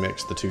how we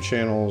mixed the two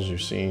channels.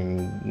 You've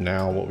seen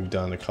now what we've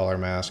done to color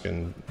mask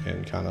and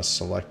kind of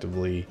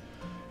selectively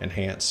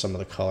enhance some of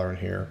the color in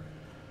here.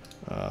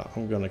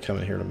 I'm going to come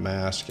in here to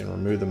mask and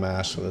remove the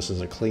mask so this is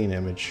a clean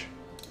image.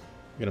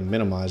 I'm going to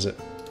minimize it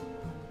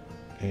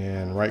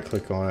and right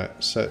click on it,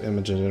 set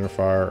image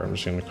identifier. I'm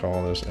just going to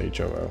call this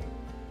HOO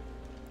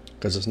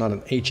because it's not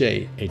an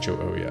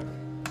HAHOO yet.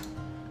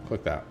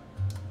 Click that.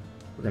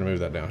 We're going to move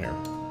that down here.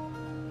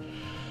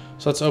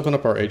 So let's open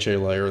up our HA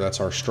layer. That's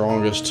our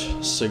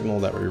strongest signal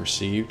that we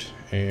received,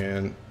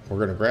 and we're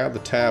going to grab the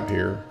tab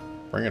here,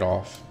 bring it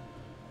off,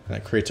 and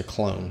that creates a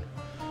clone.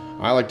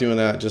 I like doing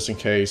that just in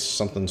case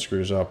something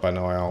screws up. I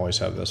know I always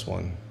have this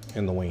one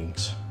in the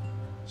wings.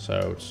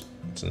 So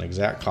it's an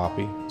exact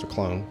copy, it's a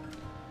clone.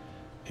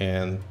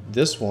 And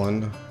this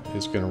one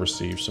is going to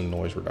receive some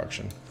noise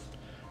reduction.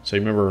 So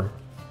you remember,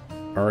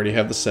 I already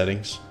have the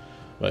settings,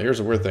 but here's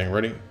the weird thing.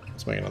 Ready?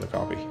 Let's make another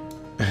copy.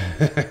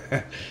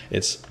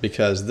 It's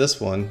because this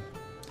one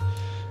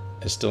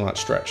is still not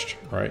stretched,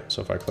 right?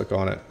 So if I click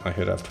on it, I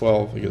hit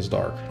F12, it gets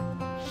dark.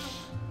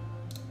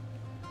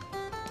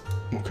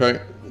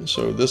 Okay,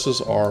 so this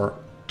is our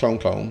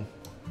clone,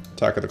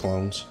 Attack of the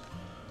Clones.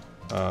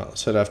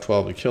 Let's hit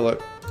F12 to kill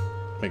it.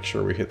 Make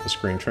sure we hit the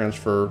screen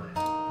transfer.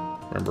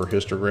 Remember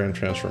histogram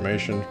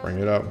transformation, bring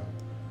it up.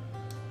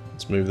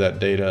 Let's move that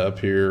data up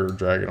here,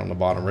 drag it on the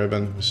bottom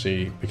ribbon. You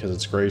see, because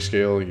it's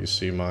grayscale, you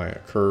see my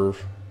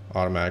curve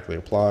automatically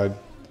applied.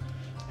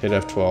 Hit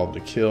F12 to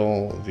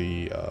kill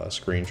the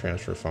screen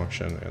transfer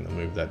function and then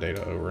move that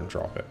data over and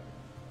drop it.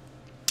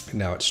 And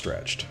now it's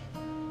stretched.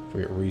 If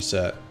we hit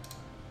reset,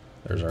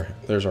 there's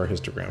our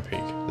histogram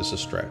peak. This is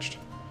stretched.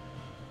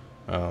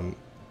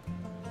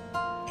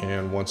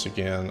 And once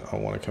again, I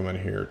want to come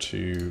in here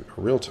to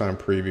a real-time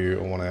preview.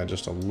 I want to add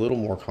just a little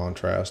more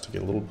contrast to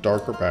get a little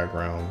darker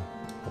background,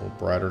 a little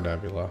brighter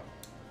nebula,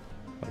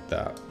 like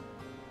that.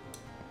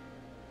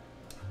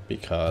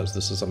 Because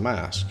this is a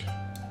mask,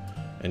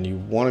 and you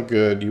want a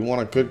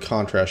good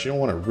contrast. You don't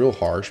want it real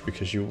harsh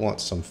because you want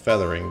some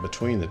feathering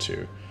between the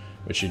two,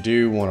 but you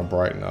do want to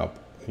brighten up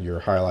your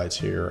highlights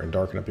here and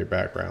darken up your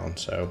background,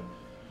 so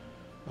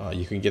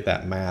you can get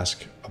that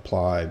mask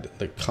applied,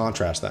 the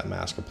contrast that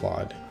mask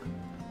applied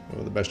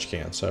the best you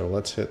can. So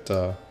let's hit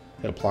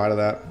apply to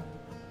that,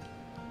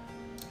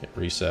 hit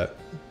reset,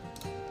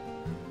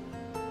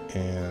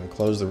 and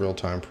close the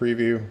real-time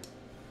preview.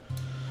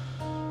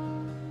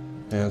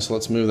 And so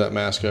let's move that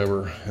mask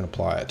over and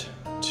apply it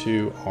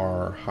to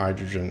our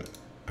hydrogen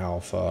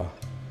alpha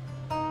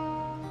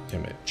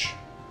image.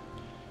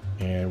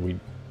 And we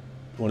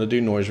want to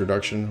do noise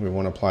reduction. We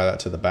want to apply that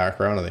to the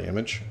background of the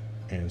image.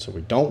 And so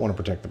we don't want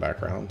to protect the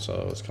background.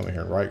 So let's come in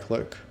here and right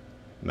click,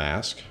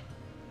 mask,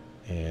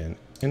 and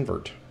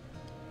invert.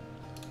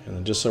 And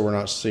then just so we're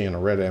not seeing a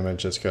red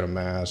image, let's go to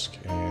mask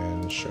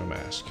and show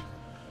mask.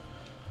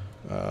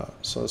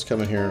 So let's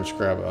come in here and just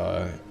grab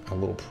a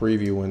little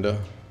preview window.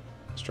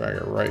 Let's drag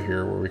it right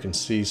here where we can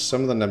see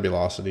some of the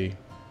nebulosity,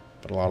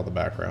 but a lot of the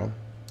background.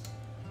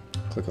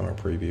 Click on our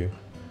preview.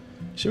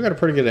 See, we got a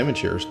pretty good image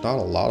here. It's not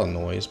a lot of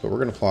noise, but we're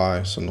going to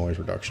apply some noise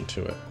reduction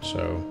to it.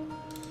 So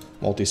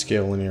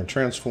multi-scale linear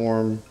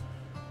transform.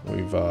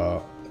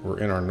 We're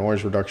in our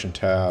noise reduction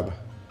tab.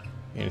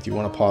 And if you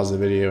want to pause the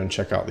video and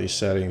check out these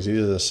settings, these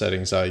are the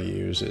settings I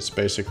use. It's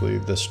basically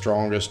the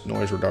strongest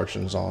noise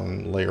reductions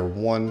on layer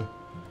 1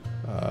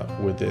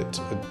 with it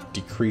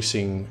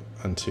decreasing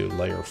unto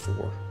layer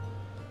 4.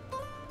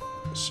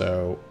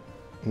 So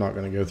I'm not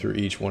going to go through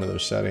each one of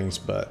those settings,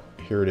 but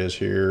here it is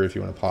here if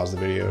you want to pause the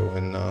video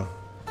and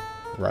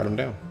write them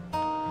down.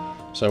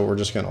 So we're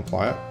just going to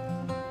apply it.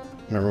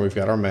 Remember, we've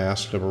got our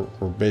mask, so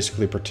we're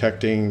basically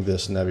protecting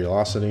this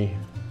nebulosity,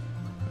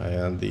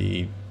 and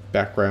the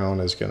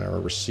background is going to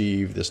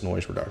receive this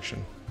noise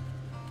reduction.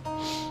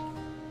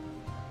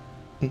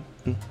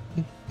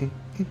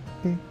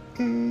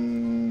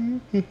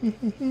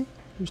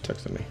 Who's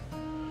texting me?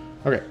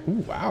 Okay.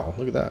 Ooh, wow,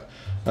 look at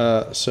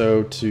that.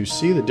 So to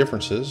see the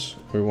differences,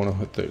 we want to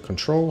hit the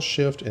Control,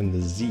 Shift, and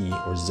the Z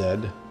or Z,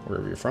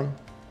 wherever you're from.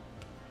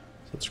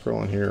 So let's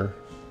scroll in here.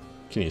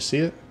 Can you see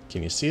it?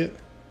 Can you see it?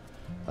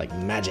 Like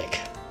magic.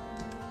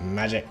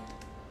 Magic.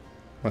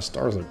 My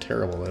stars look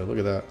terrible though. Look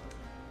at that.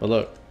 But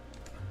look.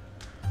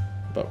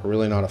 But we're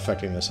really not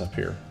affecting this up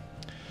here.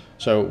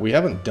 So we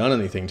haven't done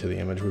anything to the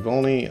image. We've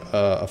only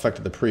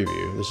affected the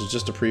preview. This is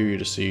just a preview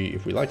to see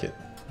if we like it.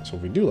 So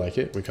if we do like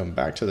it, we come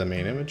back to the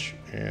main image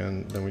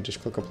and then we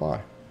just click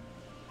apply.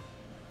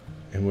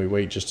 And we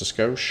wait just a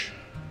skosh.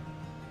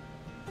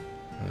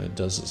 And it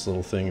does this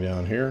little thing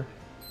down here.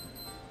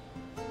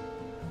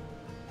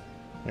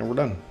 And we're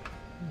done.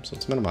 So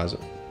let's minimize it.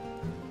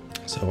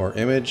 So our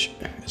image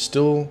is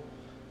still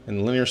in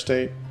the linear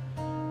state.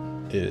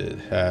 It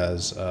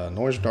has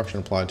noise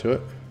reduction applied to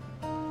it.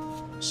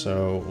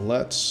 So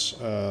let's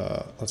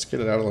get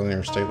it out of the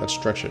linear state. Let's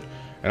stretch it.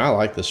 And I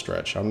like this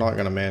stretch. I'm not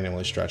going to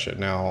manually stretch it.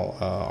 Now,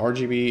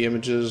 RGB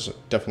images,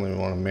 definitely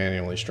want to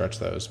manually stretch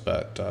those.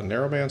 But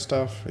narrowband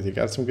stuff, if you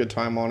got some good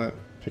time on it,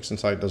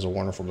 PixInsight does a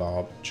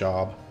wonderful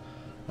job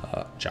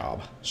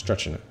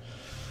stretching it.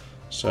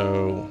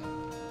 So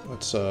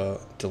let's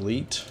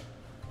delete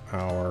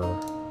our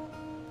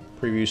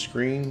preview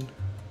screen.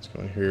 Let's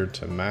go in here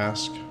to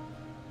mask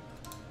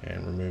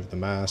and remove the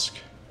mask.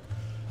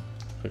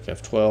 Click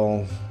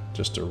F12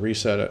 just to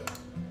reset it.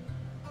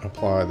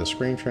 Apply the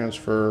screen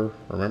transfer.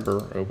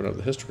 Remember, open up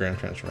the histogram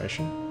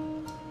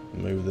transformation.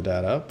 Move the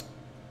data up.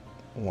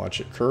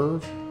 Watch it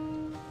curve.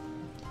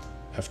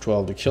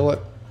 F12 to kill it.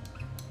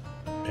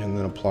 And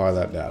then apply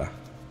that data.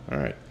 All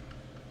right.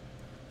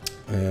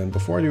 And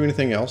before I do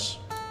anything else,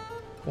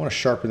 I want to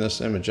sharpen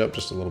this image up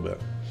just a little bit.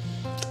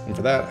 And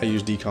for that, I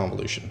use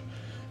deconvolution.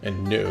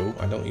 And no,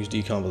 I don't use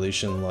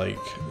deconvolution like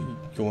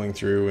going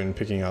through and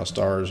picking out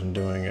stars and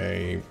doing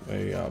a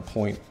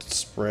point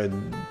spread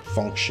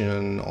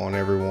function on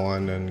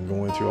everyone and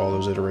going through all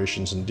those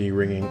iterations and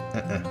de-ringing.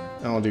 I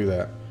don't do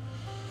that.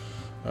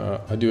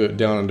 I do it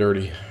down and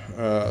dirty.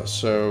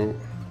 So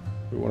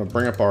we want to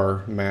bring up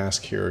our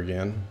mask here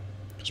again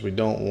because we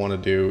don't want to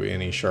do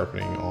any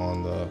sharpening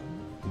on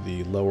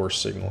the lower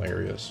signal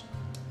areas.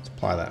 Let's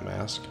apply that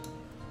mask.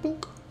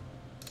 Boop.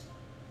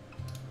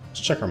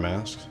 Let's check our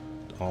mask.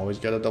 Always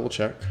got to double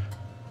check.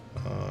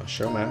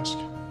 Show mask.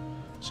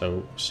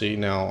 So see,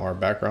 now our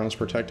background is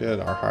protected,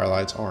 our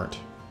highlights aren't.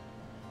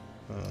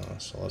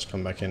 So let's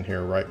come back in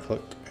here, right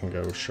click and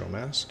go show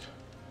mask.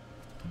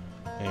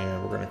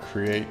 And we're going to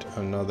create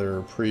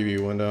another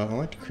preview window. I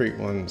like to create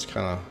one that's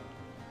kind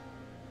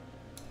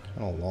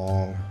of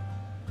long.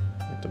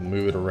 I like to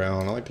move it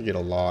around. I like to get a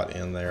lot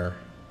in there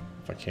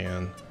if I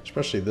can.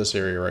 Especially this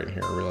area right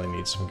here really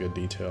needs some good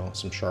detail,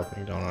 some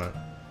sharpening done on it.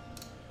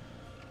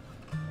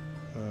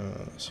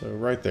 So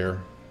right there,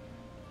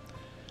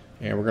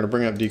 and we're going to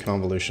bring up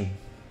deconvolution,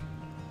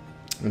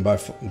 and by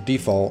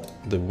default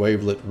the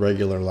wavelet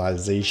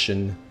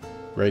regularization,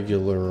 I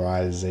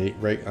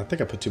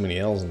think I put too many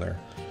L's in there,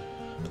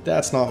 but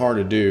that's not hard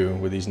to do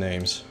with these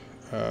names.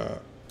 We're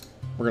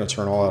going to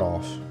turn all that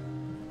off.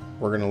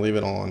 We're going to leave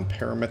it on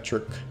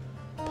parametric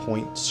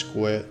point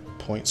squid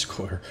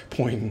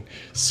function.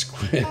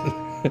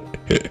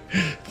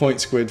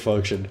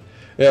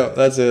 Yeah,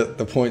 that's it,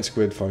 the point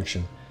squid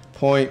function.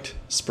 Point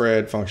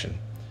spread function,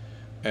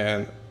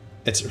 and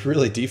it's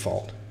really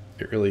default.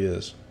 It really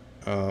is.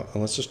 And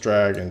let's just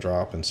drag and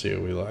drop and see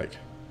what we like.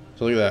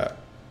 So look at that.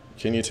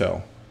 Can you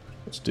tell?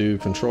 Let's do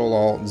Control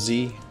Alt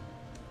Z.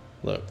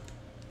 Look,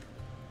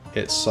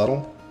 it's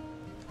subtle,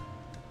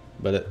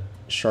 but it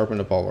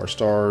sharpened up all of our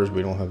stars.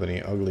 We don't have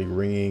any ugly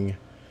ringing.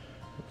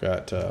 We've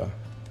got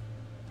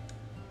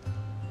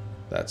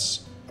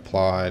that's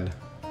applied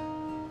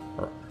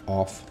or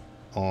off,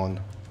 on.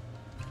 You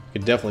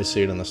can definitely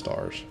see it in the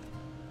stars.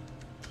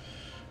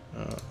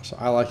 So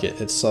I like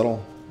it. It's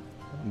subtle,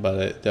 but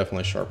it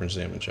definitely sharpens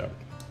the image up.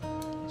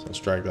 So let's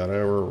drag that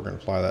over. We're going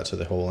to apply that to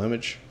the whole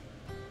image.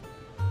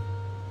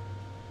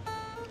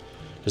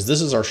 Because this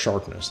is our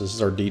sharpness. This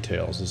is our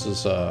details. This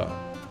is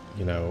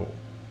you know,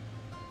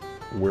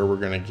 where we're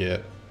going to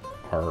get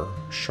our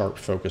sharp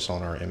focus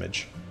on our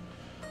image.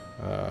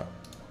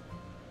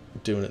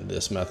 Doing it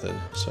this method.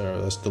 So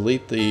let's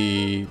delete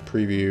the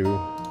preview.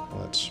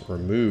 Let's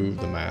remove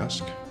the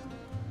mask.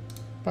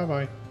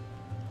 Bye-bye.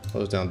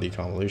 Close down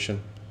deconvolution.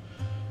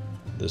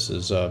 This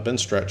has been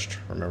stretched,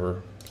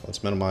 remember.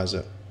 Let's minimize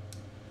it.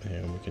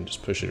 And we can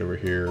just push it over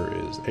here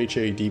is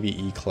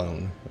HaDBE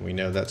clone. And we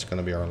know that's going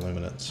to be our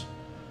luminance.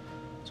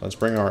 So let's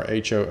bring our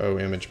HoO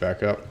image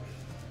back up.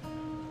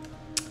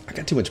 I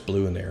got too much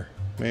blue in there.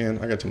 Man,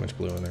 I got too much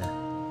blue in there.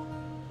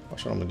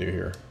 Watch what I'm going to do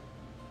here.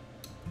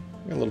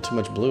 I got a little too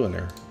much blue in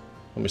there.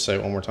 Let me say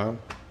it one more time.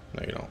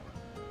 No, you don't.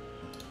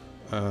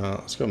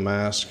 Let's go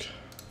mask,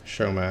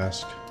 show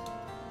mask,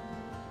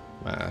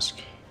 mask,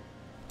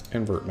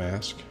 invert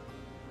mask.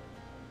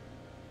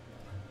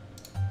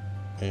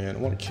 And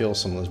I want to kill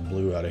some of this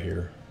blue out of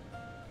here.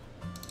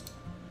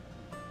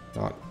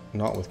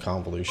 Not with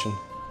convolution,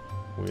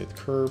 with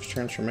curves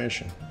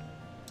transformation.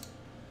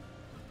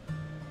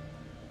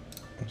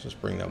 Let's just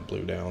bring that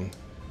blue down.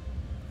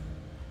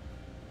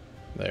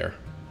 There.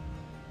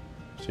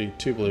 See,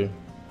 too blue,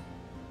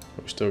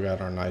 but we still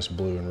got our nice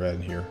blue and red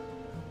in here.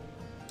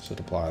 So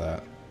to apply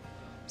that.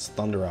 It's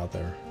thunder out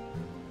there.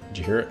 Did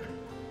you hear it?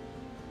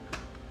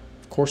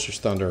 Of course there's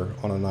thunder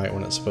on a night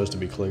when it's supposed to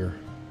be clear.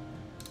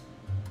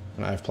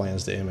 And I have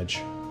plans to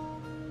image.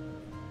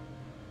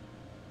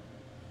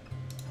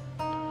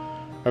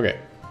 Okay,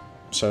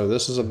 so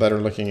this is a better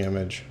looking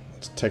image.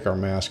 Let's take our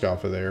mask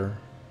off of there.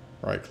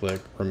 Right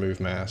click, remove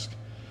mask.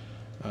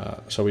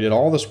 So we did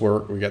all this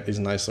work. We got these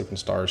nice looking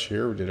stars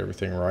here. We did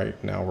everything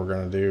right. Now what we're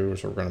going to do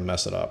is we're going to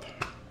mess it up.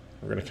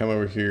 We're going to come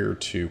over here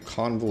to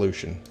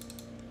convolution.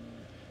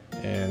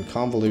 And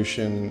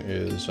convolution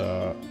is,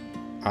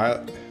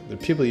 the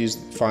people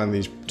find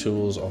these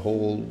tools a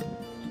whole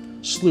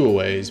slew of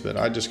ways, but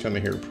I just come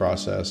in here to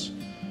process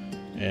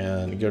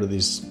and go to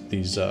these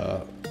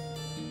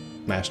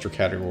master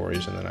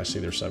categories, and then I see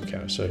their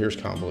subcategories. So here's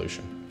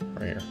convolution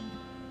right here.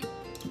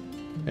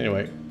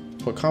 Anyway,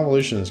 what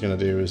convolution is going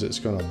to do is it's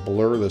going to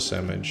blur this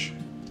image.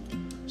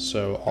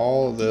 So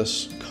all of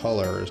this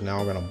color is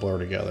now going to blur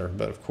together,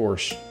 but of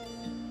course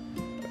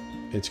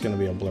it's going to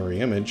be a blurry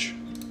image,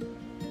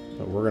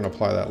 but we're going to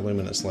apply that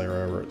luminance layer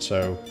over it.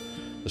 So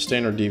the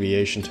standard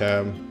deviation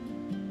tab,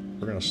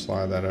 we're going to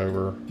slide that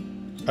over.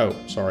 Oh,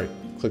 sorry,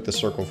 click the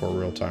circle for a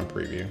real-time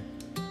preview.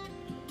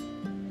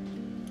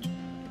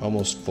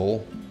 Almost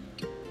full.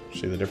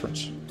 See the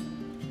difference?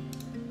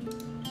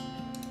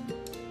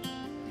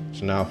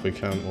 So now if we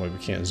come, well, we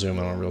can't zoom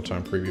in on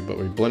real-time preview, but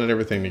we blended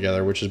everything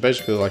together, which is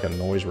basically like a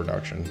noise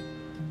reduction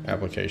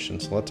application.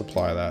 So let's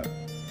apply that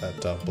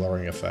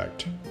blurring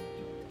effect.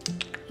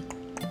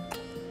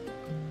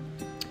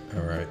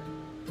 All right.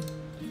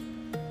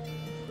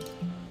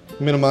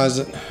 Minimize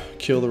it,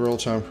 kill the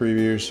real-time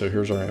preview. So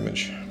here's our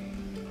image.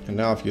 And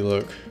now if you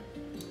look,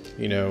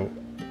 you know,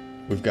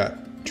 we've got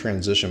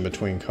transition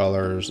between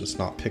colors. It's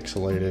not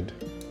pixelated.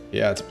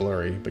 Yeah, it's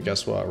blurry, but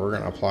guess what? We're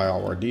going to apply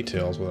all our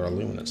details with our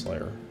luminance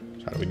layer.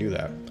 How do we do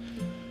that?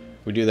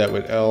 We do that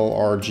with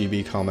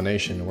LRGB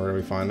combination. Where do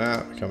we find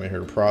that? We come in here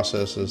to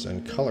processes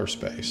and color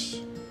space.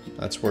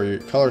 That's where your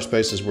color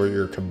space is where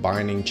you're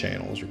combining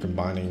channels. You're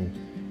combining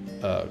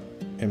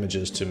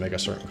images to make a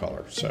certain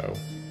color. So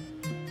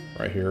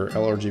right here,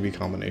 LRGB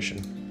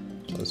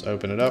combination. So let's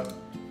open it up.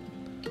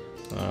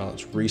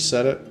 Let's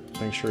reset it.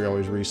 Make sure you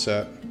always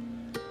reset.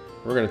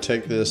 We're going to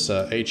take this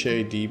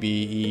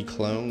HaDBE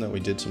clone that we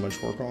did so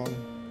much work on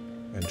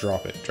and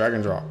drop it. Drag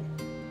and drop.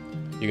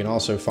 You can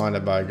also find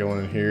it by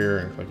going in here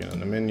and clicking on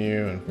the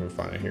menu, and we'll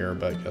find it here,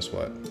 but guess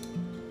what?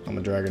 I'm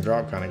a drag and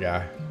drop kind of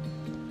guy.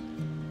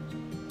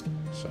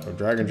 So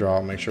drag and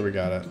drop, make sure we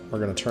got it. We're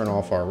going to turn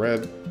off our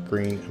red,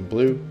 green, and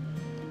blue,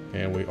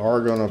 and we are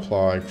going to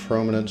apply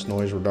chrominance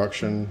noise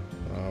reduction.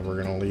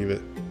 We're going to leave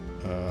it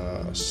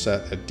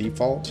set at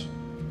default.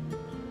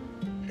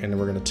 And then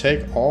we're going to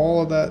take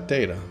all of that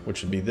data,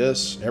 which would be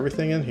this,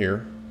 everything in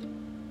here,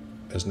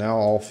 is now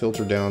all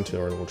filtered down to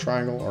our little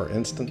triangle, our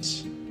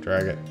instance,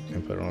 drag it,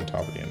 and put it on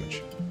top of the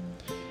image.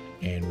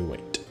 And we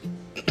wait.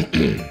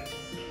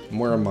 I'm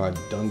wearing my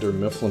Dunder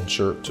Mifflin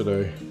shirt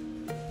today.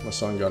 My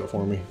son got it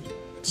for me.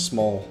 It's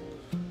small,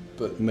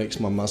 but it makes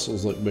my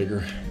muscles look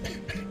bigger.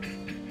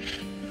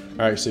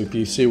 All right, so if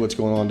you see what's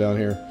going on down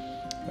here,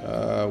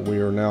 we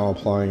are now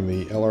applying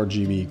the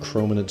LRGB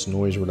chrominance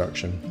noise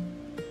reduction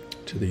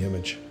to the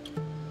image.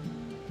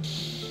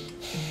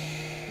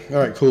 All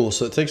right, cool.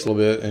 So it takes a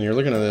little bit, and you're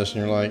looking at this,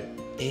 and you're like,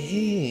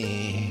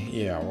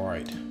 yeah,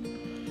 right.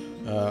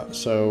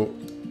 So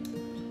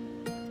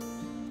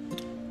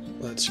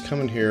let's come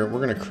in here. We're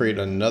going to create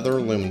another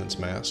luminance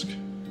mask,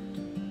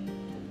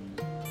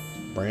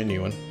 brand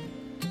new one.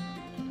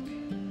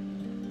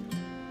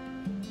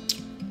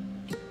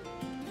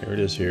 Here it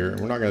is here.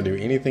 We're not going to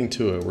do anything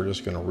to it. We're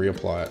just going to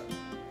reapply it.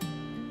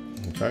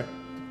 Okay.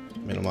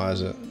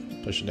 Minimize it.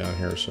 Push it down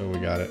here so we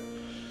got it.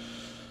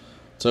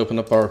 Let's open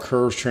up our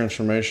curves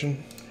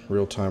transformation,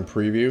 real-time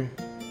preview,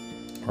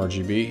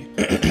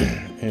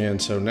 RGB,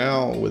 And so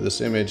now with this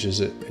image,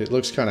 it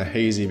looks kind of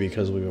hazy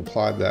because we've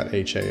applied that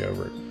HA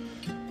over it.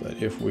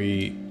 But if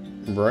we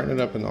brighten it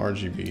up in the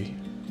RGB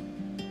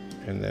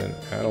and then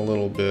add a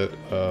little bit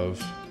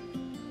of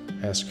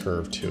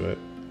S-curve to it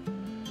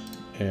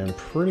and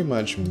pretty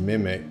much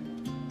mimic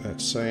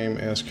that same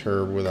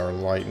S-curve with our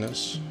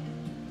lightness,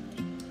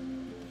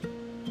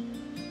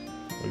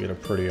 we get a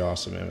pretty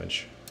awesome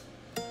image.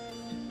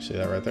 See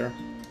that right there?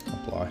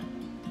 Apply.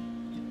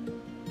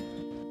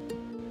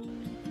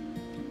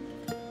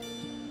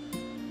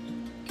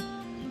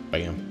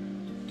 Bam.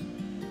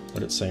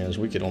 What it's saying is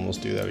we could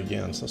almost do that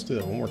again. So let's do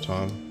that one more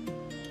time.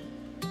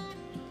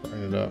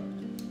 Brighten it up.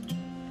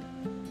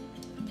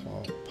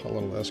 Put a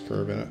little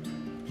S-curve in it.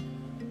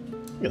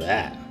 Look at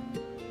that.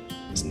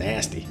 It's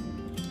nasty.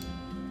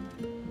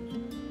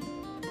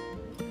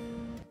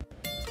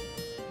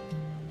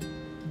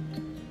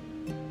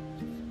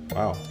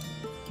 Wow.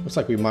 Looks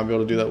like we might be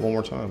able to do that one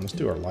more time. Let's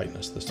do our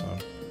lightness this time.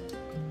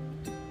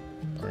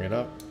 Bring it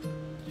up.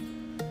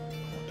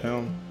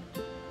 Down.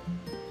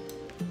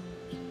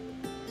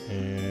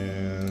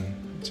 And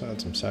let's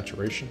add some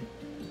saturation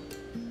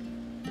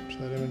to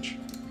that image.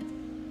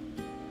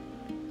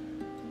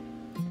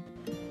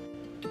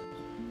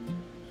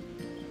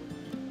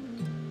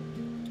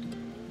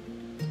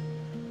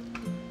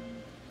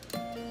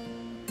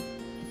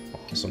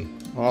 Awesome,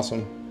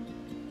 awesome.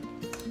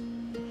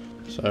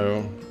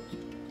 So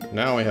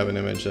now we have an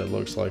image that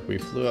looks like we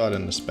flew out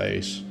into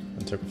space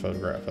and took a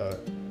photograph of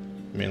it.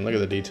 I mean, look at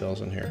the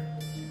details in here.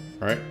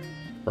 Right?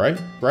 Right?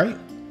 Right?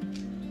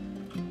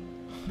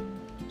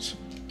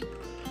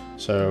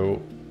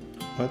 So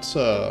let's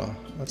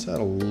add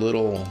a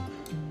little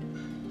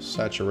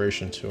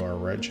saturation to our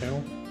red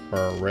channel, or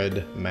our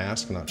red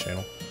mask, not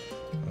channel.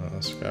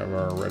 Let's grab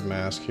our red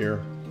mask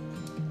here,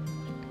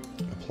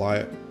 apply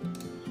it,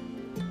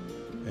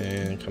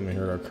 and come in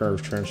here to our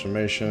curves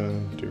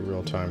transformation, do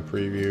real-time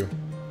preview.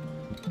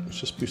 Let's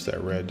just boost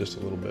that red just a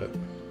little bit.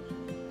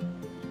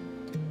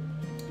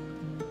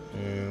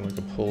 And we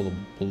can pull the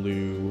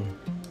blue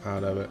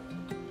out of it.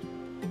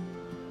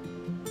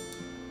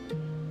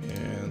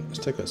 And let's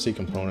take that C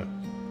component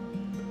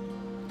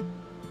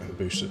and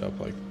boost it up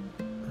like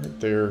right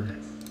there.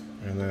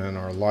 And then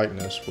our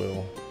lightness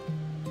will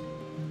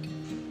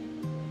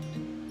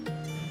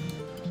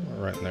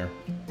right in there.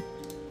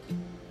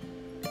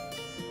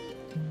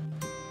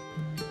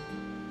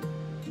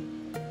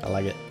 I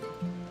like it.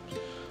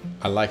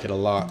 I like it a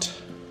lot.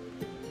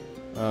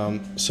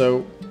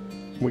 So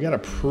we got a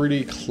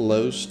pretty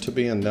close to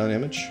being done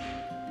image.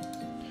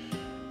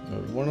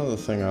 One other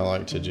thing I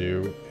like to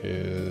do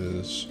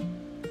is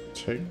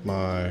take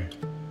my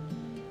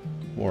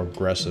more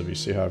aggressive, you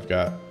see how I've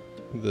got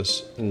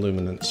this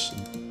luminance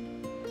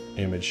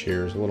image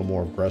here is a little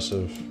more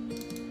aggressive.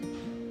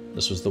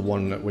 This was the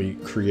one that we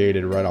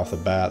created right off the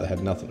bat that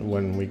had nothing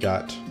when we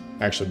got,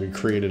 actually we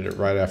created it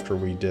right after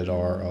we did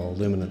our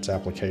luminance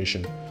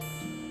application.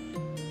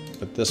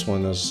 But this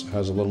one has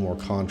a little more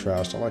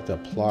contrast. I like to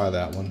apply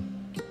that one.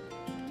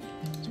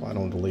 That's why I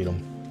don't delete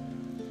them.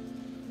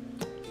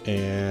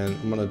 And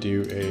I'm gonna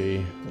do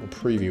a little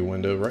preview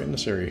window right in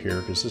this area here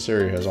because this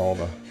area has all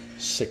the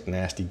sick,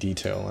 nasty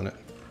detail in it.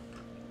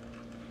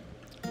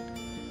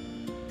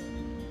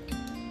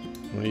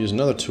 I'm gonna use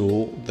another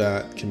tool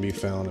that can be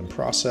found in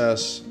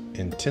Process,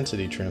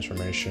 Intensity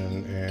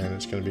Transformation, and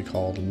it's gonna be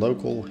called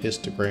Local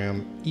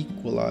Histogram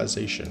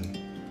Equalization.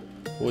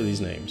 What are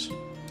these names?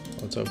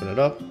 Let's open it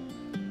up.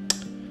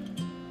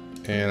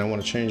 And I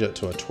want to change that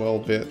to a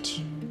 12-bit.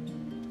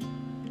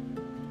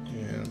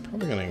 And I'm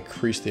probably going to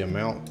increase the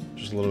amount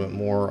just a little bit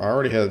more. I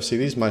already have, see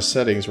these, my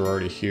settings were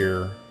already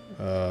here.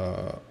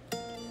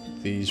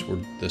 These were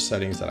the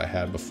settings that I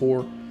had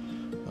before.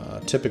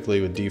 Typically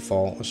with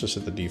default, let's just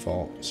hit the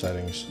default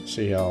settings.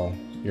 See how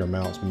your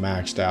amount's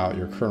maxed out,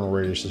 your kernel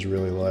radius is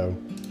really low.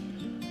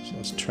 So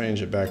let's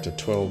change it back to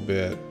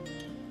 12-bit.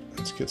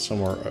 Let's get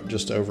somewhere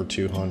just over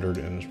 200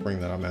 and just bring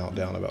that amount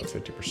down about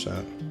 50%.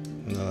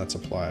 And then let's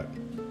apply it.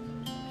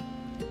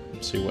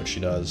 Let's see what she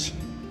does.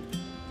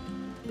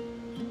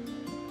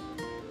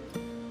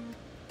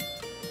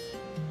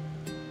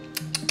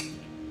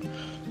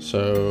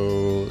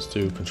 So let's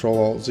do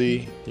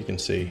Control-Alt-Z. You can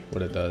see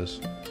what it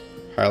does.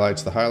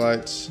 Highlights the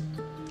highlights,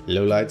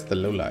 lowlights the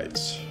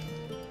lowlights.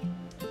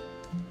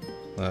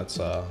 That's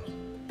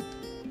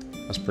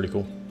pretty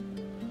cool.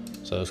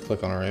 So let's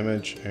click on our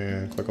image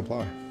and click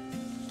apply.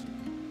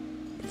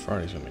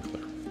 Friday's gonna be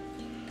clear.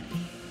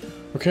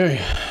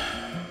 Okay,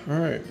 all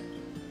right.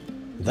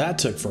 That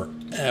took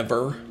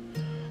forever.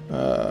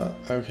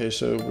 Okay,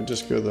 so we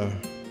just go to the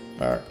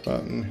back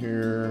button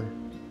here.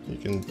 You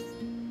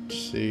can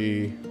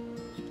see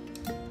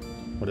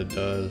what it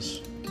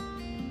does.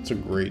 It's a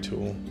great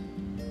tool,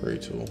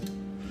 great tool.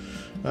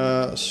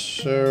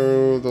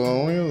 So the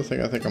only other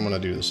thing I think I'm gonna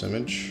do this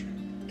image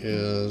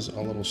is a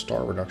little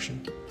star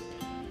reduction.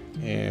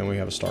 And we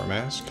have a star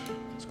mask.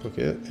 Let's click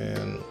it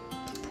and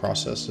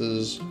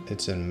processes.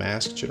 It's in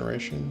mask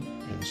generation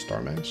and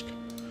star mask.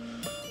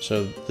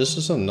 So this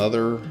is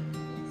another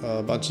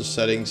bunch of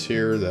settings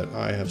here that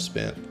I have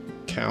spent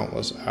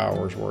countless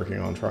hours working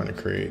on trying to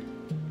create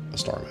a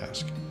star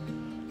mask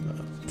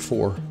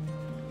before,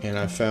 and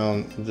I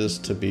found this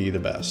to be the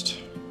best.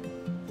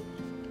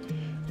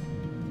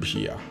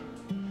 Yeah.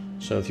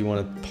 So if you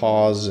want to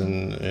pause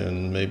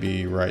and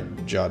maybe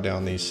jot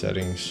down these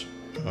settings,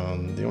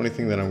 the only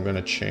thing that I'm going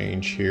to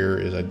change here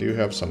is I do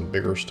have some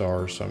bigger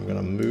stars, so I'm going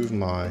to move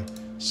my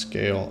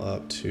scale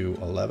up to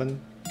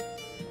 11.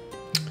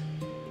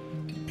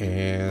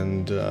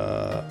 And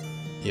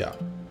yeah,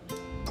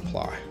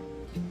 apply.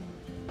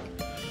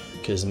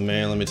 Because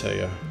man, let me tell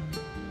you,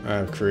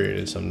 I've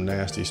created some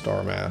nasty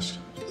star masks,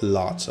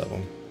 lots of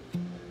them.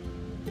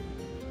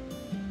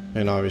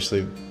 And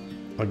obviously,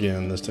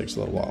 again, this takes a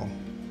little while,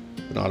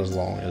 but not as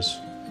long as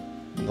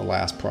the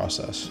last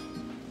process.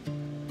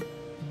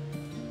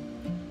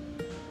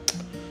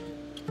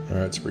 All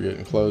right, so we're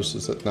getting close.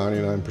 It's at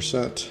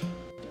 99%.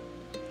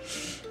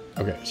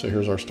 Okay, so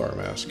here's our star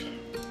mask.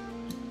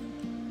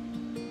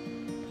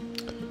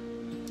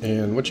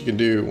 And what you can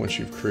do once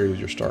you've created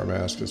your star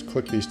mask is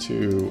click these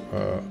two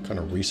kind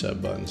of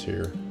reset buttons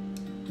here.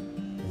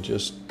 And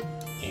just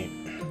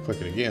click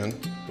it again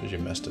because you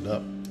messed it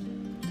up.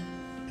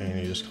 And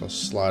you just kind of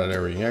slide it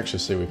over. You can actually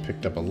see we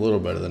picked up a little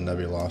bit of the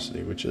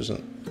nebulosity, which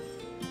isn't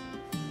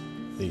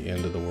the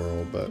end of the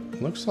world, but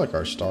it looks like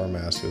our star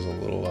mask is a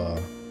little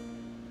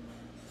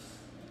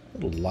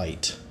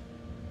light.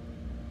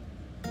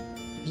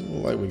 It doesn't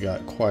look like we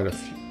got quite a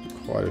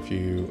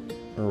few,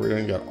 or we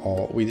didn't get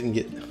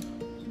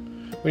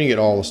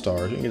all the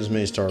stars. You can get as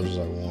many stars as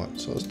I want,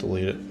 so let's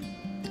delete it.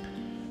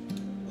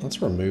 Let's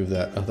remove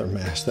that other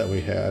mask that we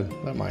had.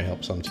 That might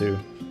help some too.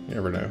 You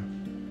never know.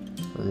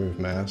 Remove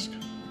mask.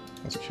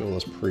 Let's kill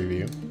this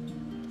preview.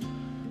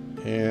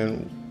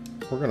 And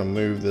we're gonna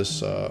move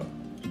this noise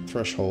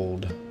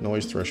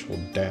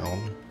threshold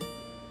down.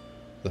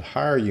 The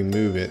higher you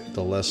move it,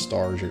 the less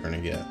stars you're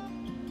gonna get.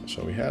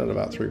 So we had it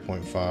about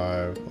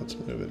 3.5. Let's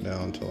move it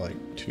down to like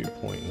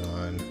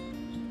 2.9.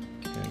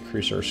 And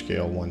increase our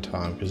scale one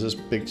time, because this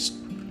big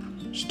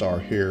star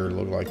here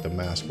looked like the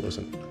mask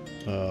wasn't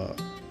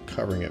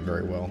covering it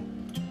very well.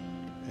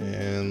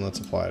 And let's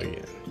apply it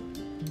again.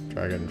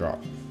 Drag and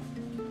drop.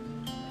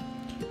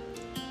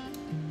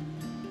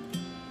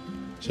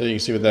 So you can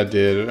see what that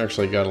did. It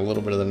actually got a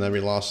little bit of the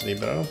nebulosity,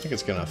 but I don't think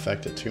it's going to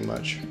affect it too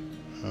much.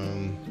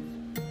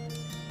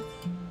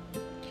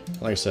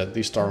 Like I said,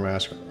 these star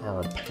masks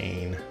are a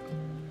pain.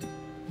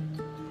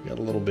 We got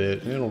a little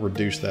bit, and it'll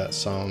reduce that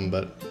some,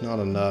 but not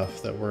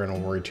enough that we're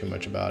going to worry too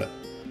much about it.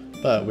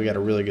 But we got a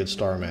really good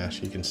star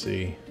mask. You can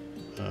see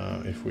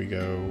if we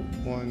go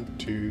 1,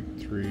 2,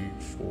 3,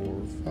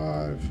 4,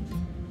 5,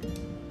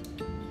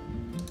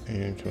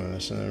 and come in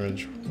this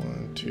image,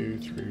 1, 2,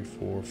 3,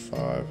 4,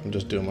 5. I'm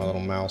just doing my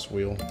little mouse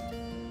wheel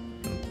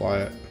and apply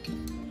it.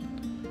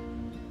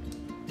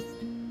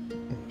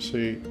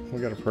 See,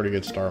 we got a pretty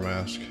good star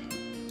mask.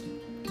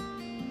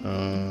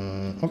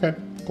 Okay,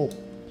 cool.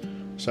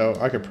 So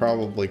I could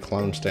probably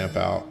clone stamp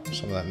out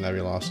some of that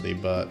nebulosity,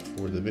 but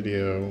for the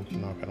video,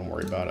 I'm not going to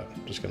worry about it.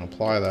 I'm just going to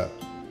apply that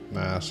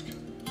mask.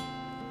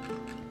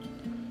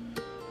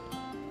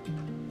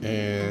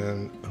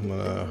 And I'm going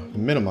to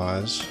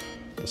minimize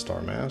the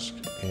star mask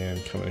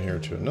and come in here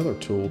to another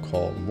tool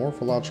called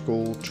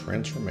Morphological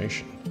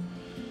Transformation.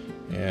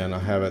 And I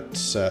have it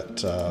set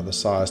the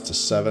size to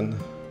 7.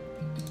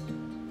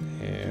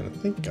 And I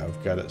think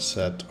I've got it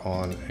set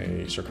on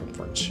a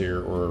circumference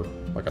here, or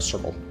like a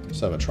circle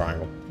instead of a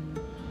triangle.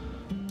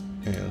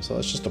 And so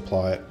let's just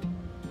apply it.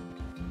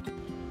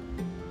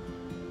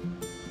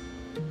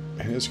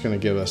 And it's going to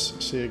give us,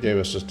 see, it gave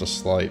us just a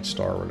slight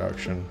star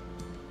reduction.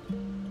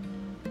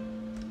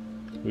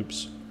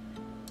 Oops.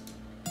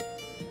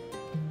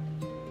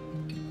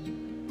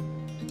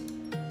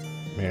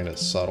 Man,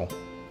 it's subtle,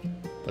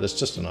 but it's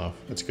just enough.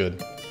 It's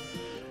good.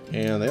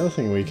 And the other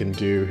thing we can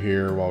do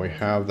here while we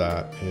have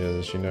that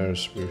is, you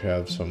notice we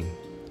have some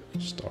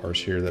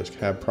stars here that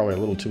have probably a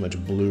little too much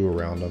blue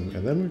around them.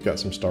 And then we've got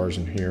some stars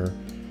in here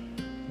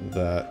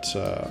that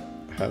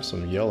have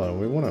some yellow.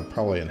 We want to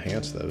probably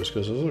enhance those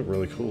because those look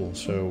really cool.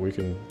 So we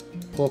can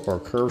pull up our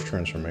curves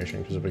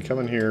transformation, because if we come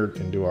in here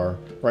and do our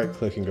right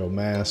click and go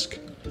mask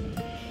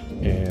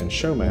and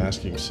show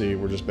mask, you can see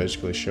we're just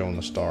basically showing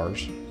the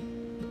stars.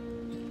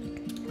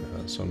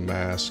 So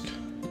mask,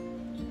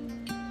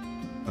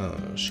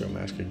 show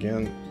mask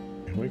again,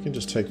 and we can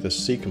just take this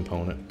C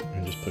component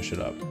and just push it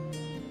up.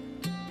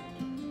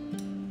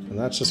 And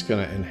that's just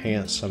going to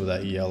enhance some of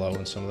that yellow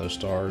and some of those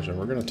stars. And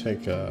we're going to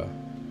take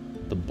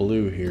the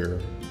blue here,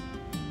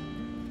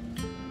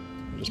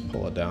 just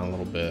pull it down a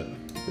little bit,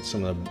 get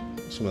some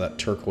of that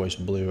turquoise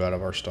blue out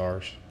of our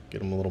stars, get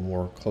them a little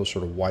more closer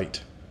to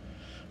white.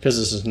 Because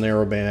this is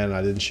narrowband,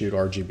 I didn't shoot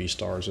RGB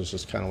stars. This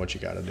is kind of what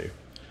you got to do.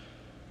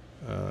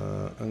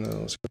 And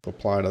then let's click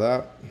apply to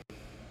that.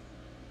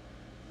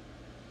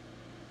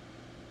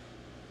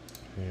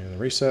 And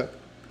reset.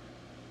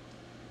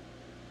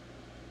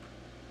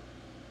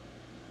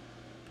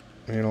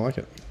 And I like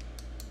it.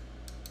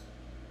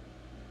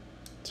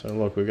 So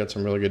look, we've got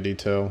some really good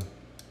detail.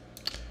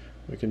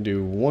 We can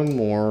do one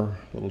more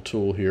little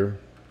tool here.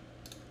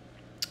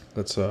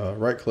 let's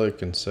right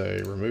click and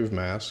say remove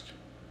mask.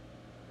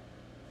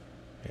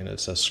 And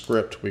it's a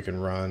script we can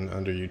run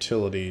under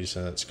utilities,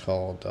 and it's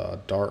called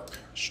dark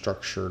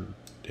structured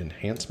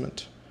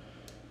enhancement.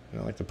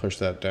 And I like to push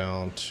that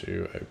down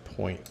to a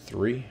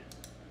 0.3.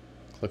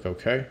 Click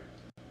OK.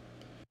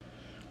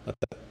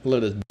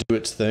 Let it do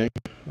its thing.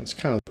 That's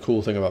kind of the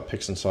cool thing about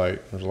PixInsight.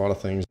 There's a lot of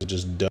things it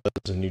just does,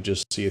 and you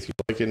just see if you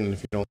like it, and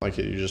if you don't like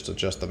it, you just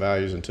adjust the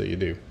values until you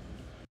do.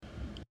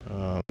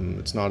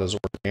 It's not as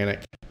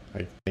organic,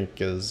 I think,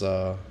 as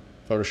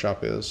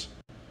Photoshop is.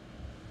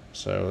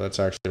 So that's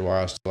actually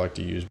why I still like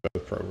to use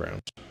both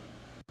programs.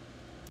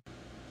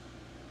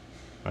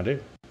 I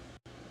do.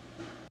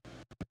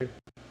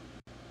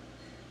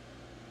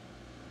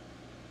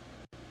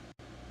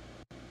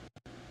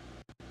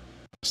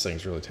 This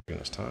thing's really taking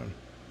its time.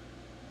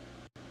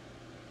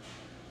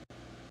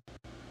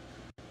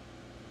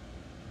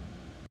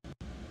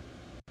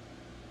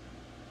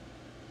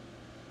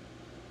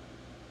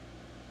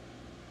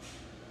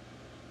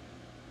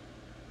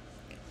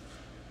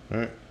 All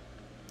right,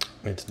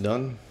 it's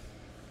done.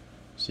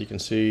 So you can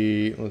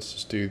see, let's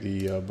just do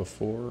the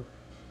before,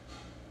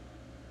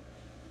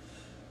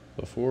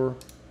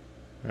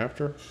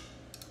 after,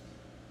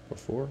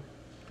 before.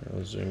 Okay,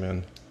 let's zoom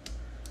in.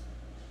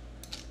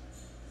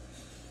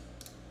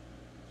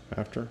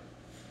 After.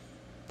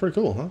 Pretty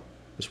cool, huh?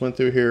 Just went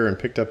through here and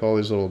picked up all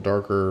these little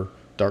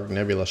dark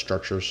nebula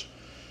structures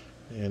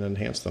and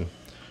enhanced them.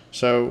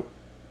 So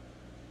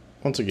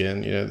once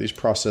again, you know, these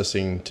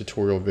processing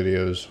tutorial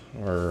videos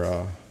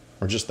are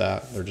just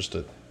that. They're just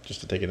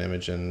to take an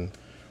image and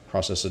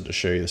process it to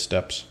show you the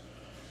steps.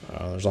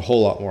 There's a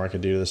whole lot more I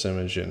could do to this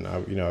image, and I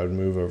would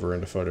move over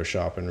into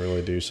Photoshop and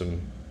really do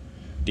some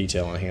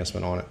detail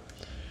enhancement on it.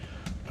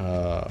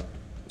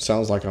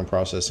 Sounds like I'm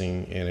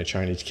processing in a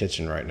Chinese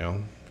kitchen right now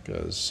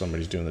because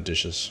somebody's doing the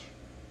dishes.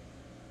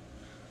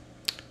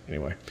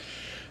 Anyway,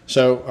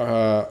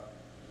 so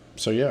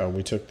yeah,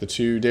 we took the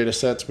two data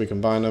sets, we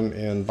combined them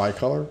in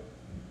bicolor,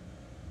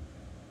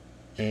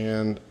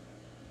 and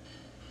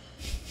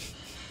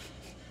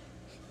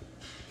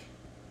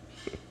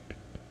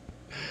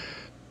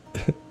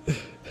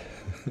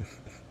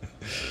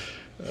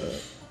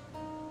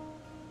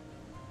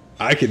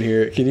I can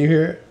hear it. Can you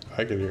hear it?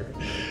 I can hear it.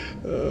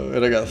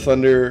 And I got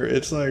thunder.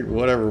 It's like,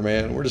 whatever,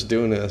 man. We're just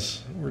doing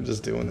this. We're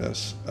just doing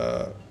this.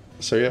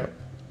 So yeah,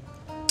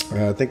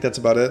 I think that's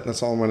about it.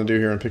 That's all I'm going to do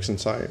here in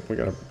PixInsight. We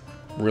got a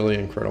really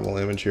incredible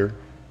image here.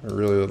 I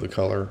really love the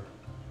color.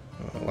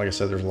 Like I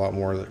said, there's a lot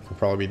more that can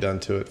probably be done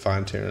to it,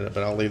 fine-tuning it,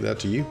 but I'll leave that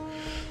to you.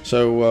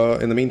 So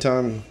in the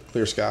meantime,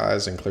 clear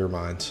skies and clear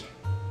minds.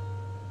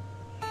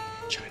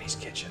 Chinese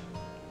kitchen.